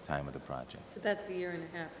length of time of the project. So that's a year and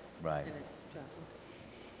a half. Right. in a job.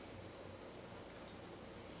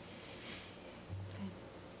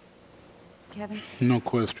 Kevin? No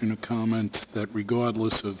question or comment that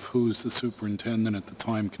regardless of who's the superintendent at the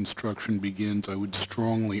time construction begins, I would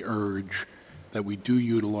strongly urge that we do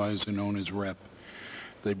utilize an owner's rep.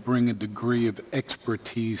 They bring a degree of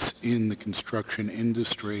expertise in the construction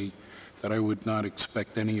industry that I would not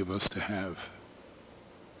expect any of us to have.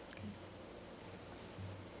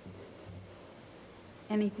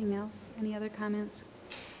 Anything else? Any other comments,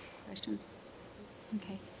 questions?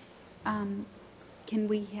 Okay. Can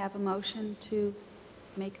we have a motion to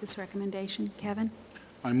make this recommendation? Kevin?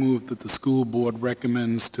 I move that the school board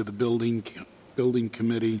recommends to the building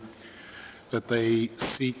committee that they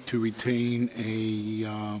seek to retain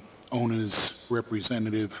a owner's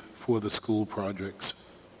representative for the school projects.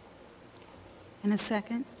 And a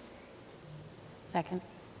second? Second.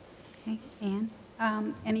 Okay, Ann?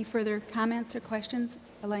 Any further comments or questions?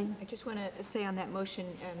 Elaine? I just want to say on that motion,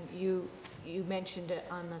 you mentioned it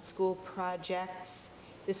on the school projects.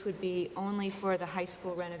 This would be only for the high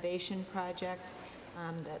school renovation project.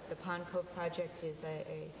 That the Pond Cove project is a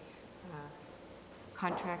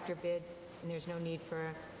contractor bid, and there's no need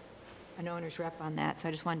for an owner's rep on that. So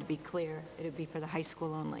I just wanted to be clear. It would be for the high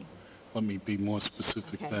school only. Let me be more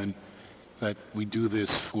specific Okay. then, that we do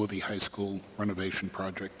this for the high school renovation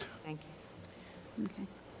project. Thank you. Okay.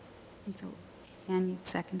 And so, Ann, you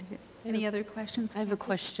seconded it. Any other questions? I have a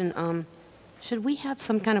question. Should we have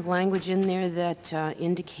some kind of language in there that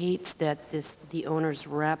indicates that the owner's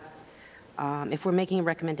rep, if we're making a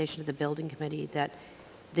recommendation to the building committee, that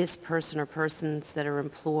this person or persons that are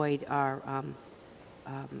employed are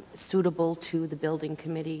suitable to the building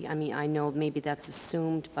committee? I mean, I know maybe that's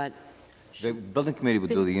assumed, but The building committee will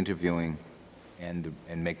do the interviewing and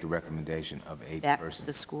make the recommendation of a Back person. to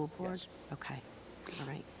the school board? Yes. Okay, all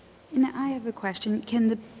right. And I have a question. Can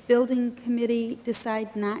the building committee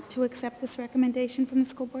decide not to accept this recommendation from the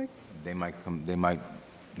school board? They might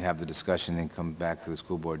have the discussion and come back to the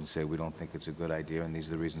school board and say, we don't think it's a good idea, and these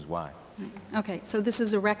are the reasons why. Okay, so this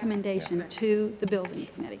is a recommendation to the building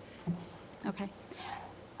committee. Okay.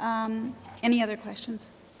 Any other questions?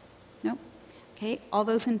 No? Okay, all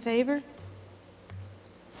those in favor?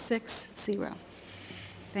 6-0.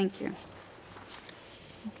 Thank you.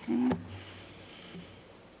 Okay.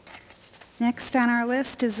 Next on our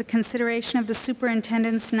list is the consideration of the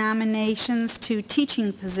superintendent's nominations to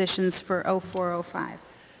teaching positions for 0405.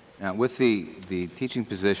 Now, with the teaching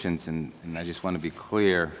positions, and I just want to be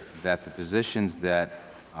clear that the positions that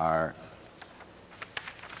are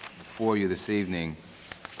before you this evening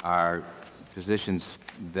are positions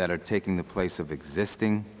that are taking the place of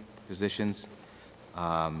existing positions,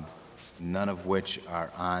 none of which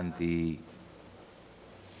are on the,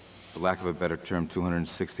 for lack of a better term,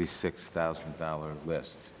 $266,000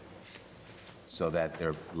 list. So that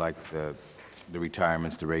they're like the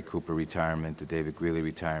retirements, the Ray Cooper retirement, the David Greeley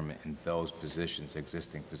retirement, and those positions,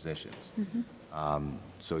 existing positions.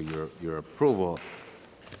 So your approval,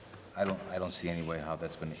 I don't see any way how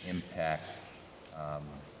that's going to impact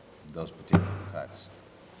those particular cuts.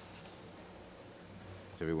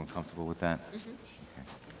 Is everyone comfortable with that?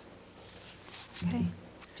 Okay.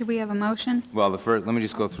 Do we have a motion? Well, let me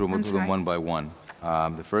just go through them. We'll I'm do them sorry. one by one.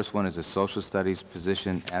 The first one is a social studies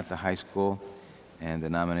position at the high school, and the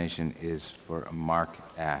nomination is for Mark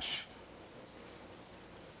Ash.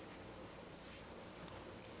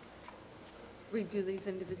 We do these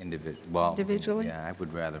individually. Individually? Yeah, I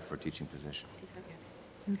would rather for a teaching position.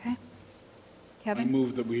 Okay. I Kevin?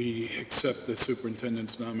 move that we accept the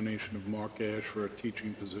superintendent's nomination of Mark Ash for a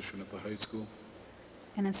teaching position at the high school.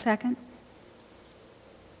 And a second?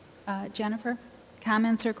 Jennifer,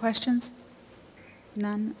 comments or questions?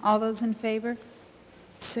 None. All those in favor?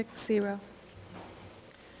 6-0.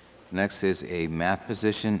 Next is a math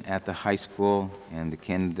position at the high school, and the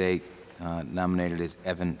candidate nominated is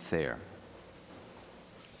Evan Thayer.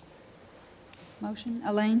 Motion,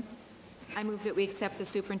 Elaine? I move that we accept the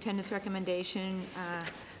superintendent's recommendation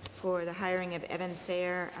for the hiring of Evan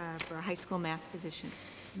Thayer for a high school math position.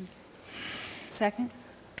 Second?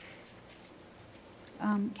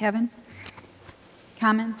 Kevin?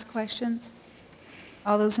 Comments, questions?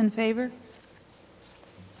 All those in favor?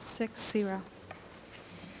 6-0.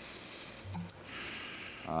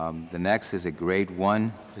 The next is a grade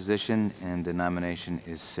 1 position, and the nomination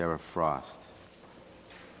is Sarah Frost.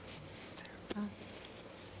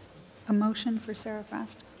 A motion for Sarah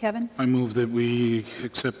Frost. Kevin? I move that we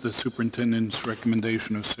accept the superintendent's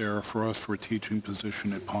recommendation of Sarah Frost for a teaching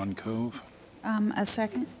position at Pond Cove. A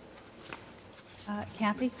second?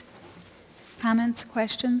 Kathy? Comments,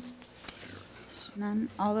 questions? None.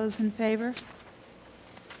 All those in favor?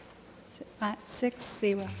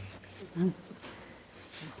 6-0.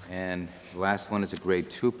 And the last one is a grade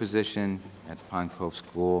 2 position at Pond Cove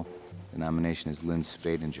School. The nomination is Lynn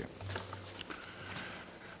Spadinger.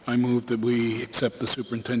 I move that we accept the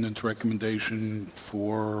superintendent's recommendation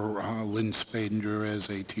for Lynn Spadinger as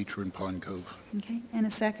a teacher in Pond Cove. Okay, and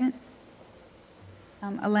a second?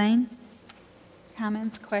 Elaine?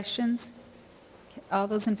 Comments, questions? All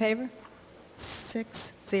those in favor?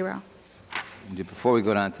 6-0. Before we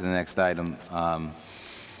go down to the next item, I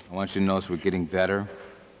want you to notice we're getting better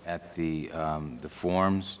at the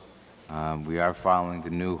forms. We are following the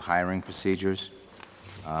new hiring procedures,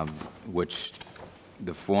 which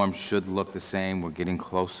the form should look the same. We're getting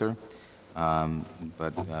closer,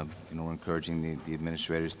 but we're encouraging the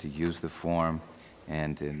administrators to use the form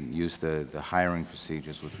and use the hiring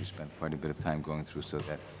procedures, which we spent quite a bit of time going through, so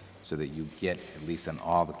that you get at least on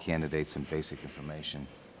all the candidates some basic information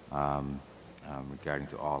regarding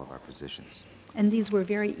to all of our positions. And these were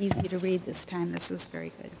very easy to read this time. This is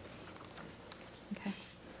very good. Okay.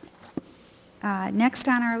 Next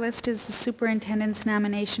on our list is the superintendent's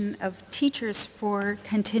nomination of teachers for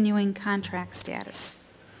continuing contract status.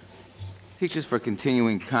 Teachers for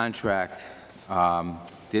continuing contract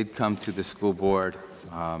did come to the school board,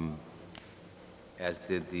 as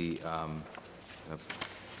did the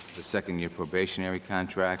second-year probationary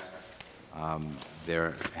contracts.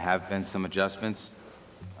 There have been some adjustments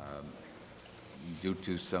due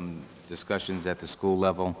to some discussions at the school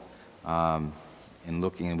level in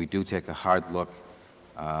looking, and we do take a hard look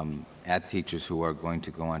at teachers who are going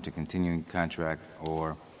to go on to continuing contract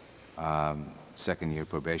or second-year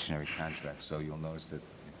probationary contract. So you'll notice that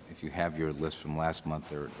if you have your list from last month,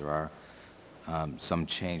 there are some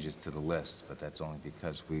changes to the list, but that's only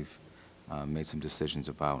because we've made some decisions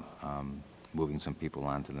about moving some people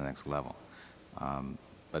on to the next level.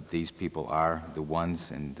 But these people are the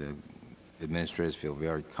ones, and the administrators feel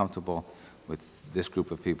very comfortable with this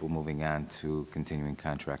group of people moving on to continuing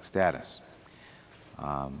contract status.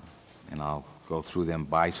 And I'll go through them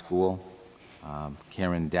by school.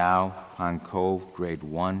 Karen Dow, Pond Cove, grade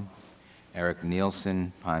 1. Eric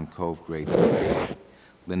Nielsen, Pond Cove, grade 3.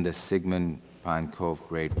 Linda Sigmund, Pond Cove,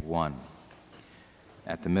 grade 1.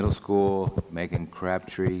 At the middle school, Megan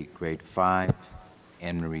Crabtree, grade 5.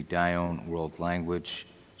 Anne-Marie Dione, world language.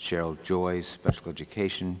 Cheryl Joyce, special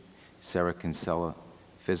education. Sarah Kinsella,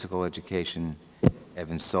 physical education.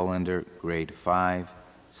 Evan Solander, grade 5.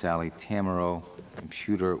 Sally Tamaro,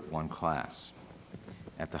 computer 1 class.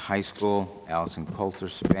 At the high school, Allison Coulter,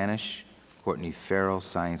 Spanish. Courtney Farrell,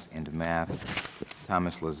 science and math.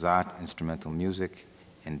 Thomas Lazat, instrumental music.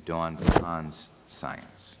 And Dawn Pons,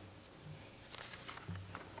 science.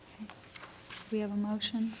 We have a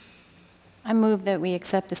motion. I move that we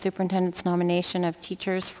accept the superintendent's nomination of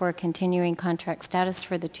teachers for continuing contract status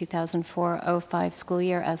for the 2004-05 school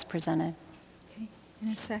year as presented. Okay, in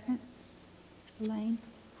a second. Elaine?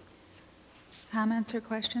 Comments or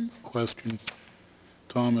questions? Question.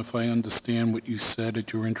 Tom, if I understand what you said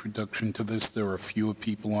at your introduction to this, there are fewer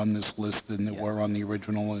people on this list than there were on the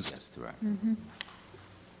original list? Yes, correct. Mm-hmm.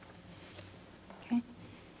 Okay.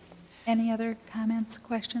 Any other comments,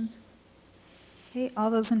 questions? Okay,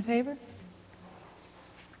 all those in favor?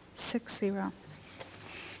 6-0.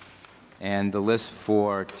 And the list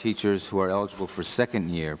for teachers who are eligible for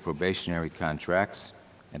second-year probationary contracts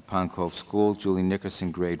at Pond Cove School: Julie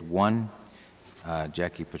Nickerson, grade 1,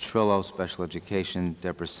 Jackie Petrillo, special education,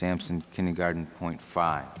 Deborah Sampson, kindergarten,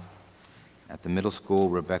 .5. At the middle school,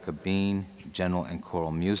 Rebecca Bean, general and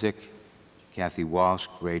choral music, Kathy Walsh,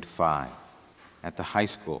 grade 5. At the high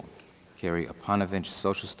school, Carrie Aponovich,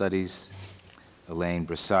 social studies, Elaine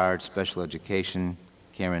Broussard, special education,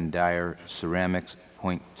 Karen Dyer, ceramics,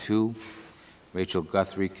 .2, Rachel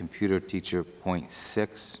Guthrie, computer teacher,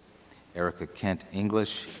 .6, Erica Kent,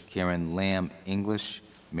 English, Karen Lamb, English,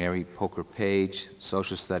 Mary Poker Page,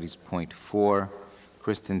 social studies, .4,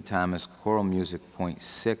 Kristen Thomas, choral music,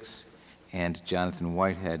 .6, and Jonathan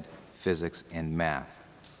Whitehead, physics and math.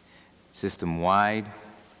 System-wide,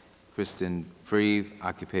 Kristen Freeve,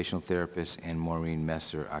 occupational therapist, and Maureen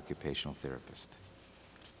Messer, occupational therapist.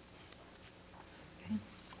 Okay.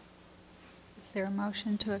 Is there a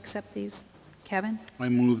motion to accept these? Kevin? I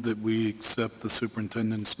move that we accept the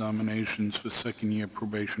superintendent's nominations for second-year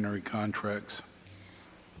probationary contracts.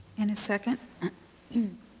 In a second.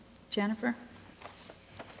 Jennifer?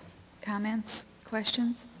 Comments,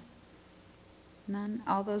 questions? None?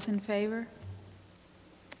 All those in favor?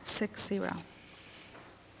 6-0.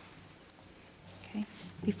 Okay.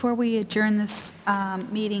 Before we adjourn this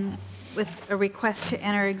meeting with a request to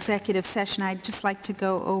enter executive session, I'd just like to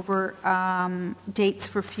go over dates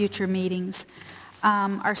for future meetings.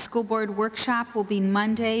 Our school board workshop will be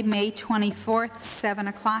Monday, May 24th, 7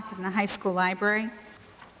 o'clock in the high school library.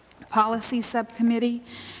 Policy Subcommittee,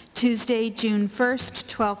 Tuesday, June 1st,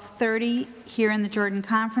 12:30, here in the Jordan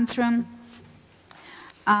Conference Room.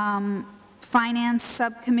 Finance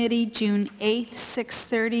Subcommittee, June 8th,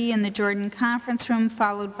 6:30, in the Jordan Conference Room,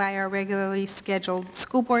 followed by our regularly scheduled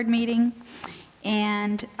school board meeting.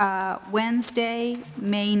 And Wednesday,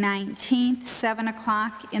 May 19th, 7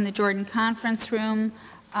 o'clock, in the Jordan Conference Room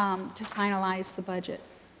to finalize the budget.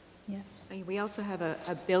 Yes. We also have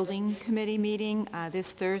a building committee meeting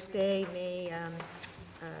this Thursday, May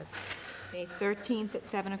 13th at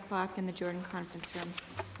 7 o'clock in the Jordan Conference Room.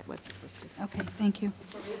 That wasn't posted. Okay, thank you.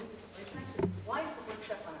 Why is the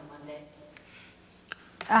workshop on a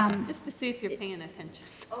Monday? Just to see if you're paying attention.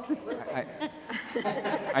 Okay.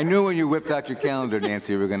 I knew when you whipped out your calendar,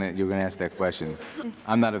 Nancy, you were gonna ask that question.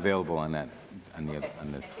 I'm not available on that on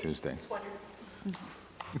the Tuesday.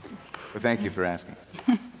 But thank you for asking.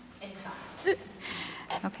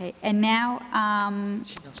 Okay, and now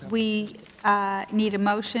we need a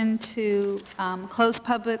motion to close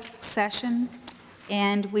public session,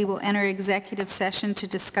 and we will enter executive session to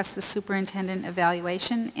discuss the superintendent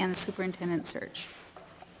evaluation and the superintendent search.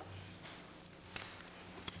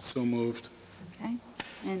 So moved. Okay,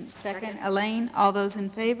 and second, Elaine, all those in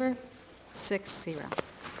favor? 6-0.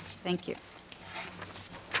 Thank you.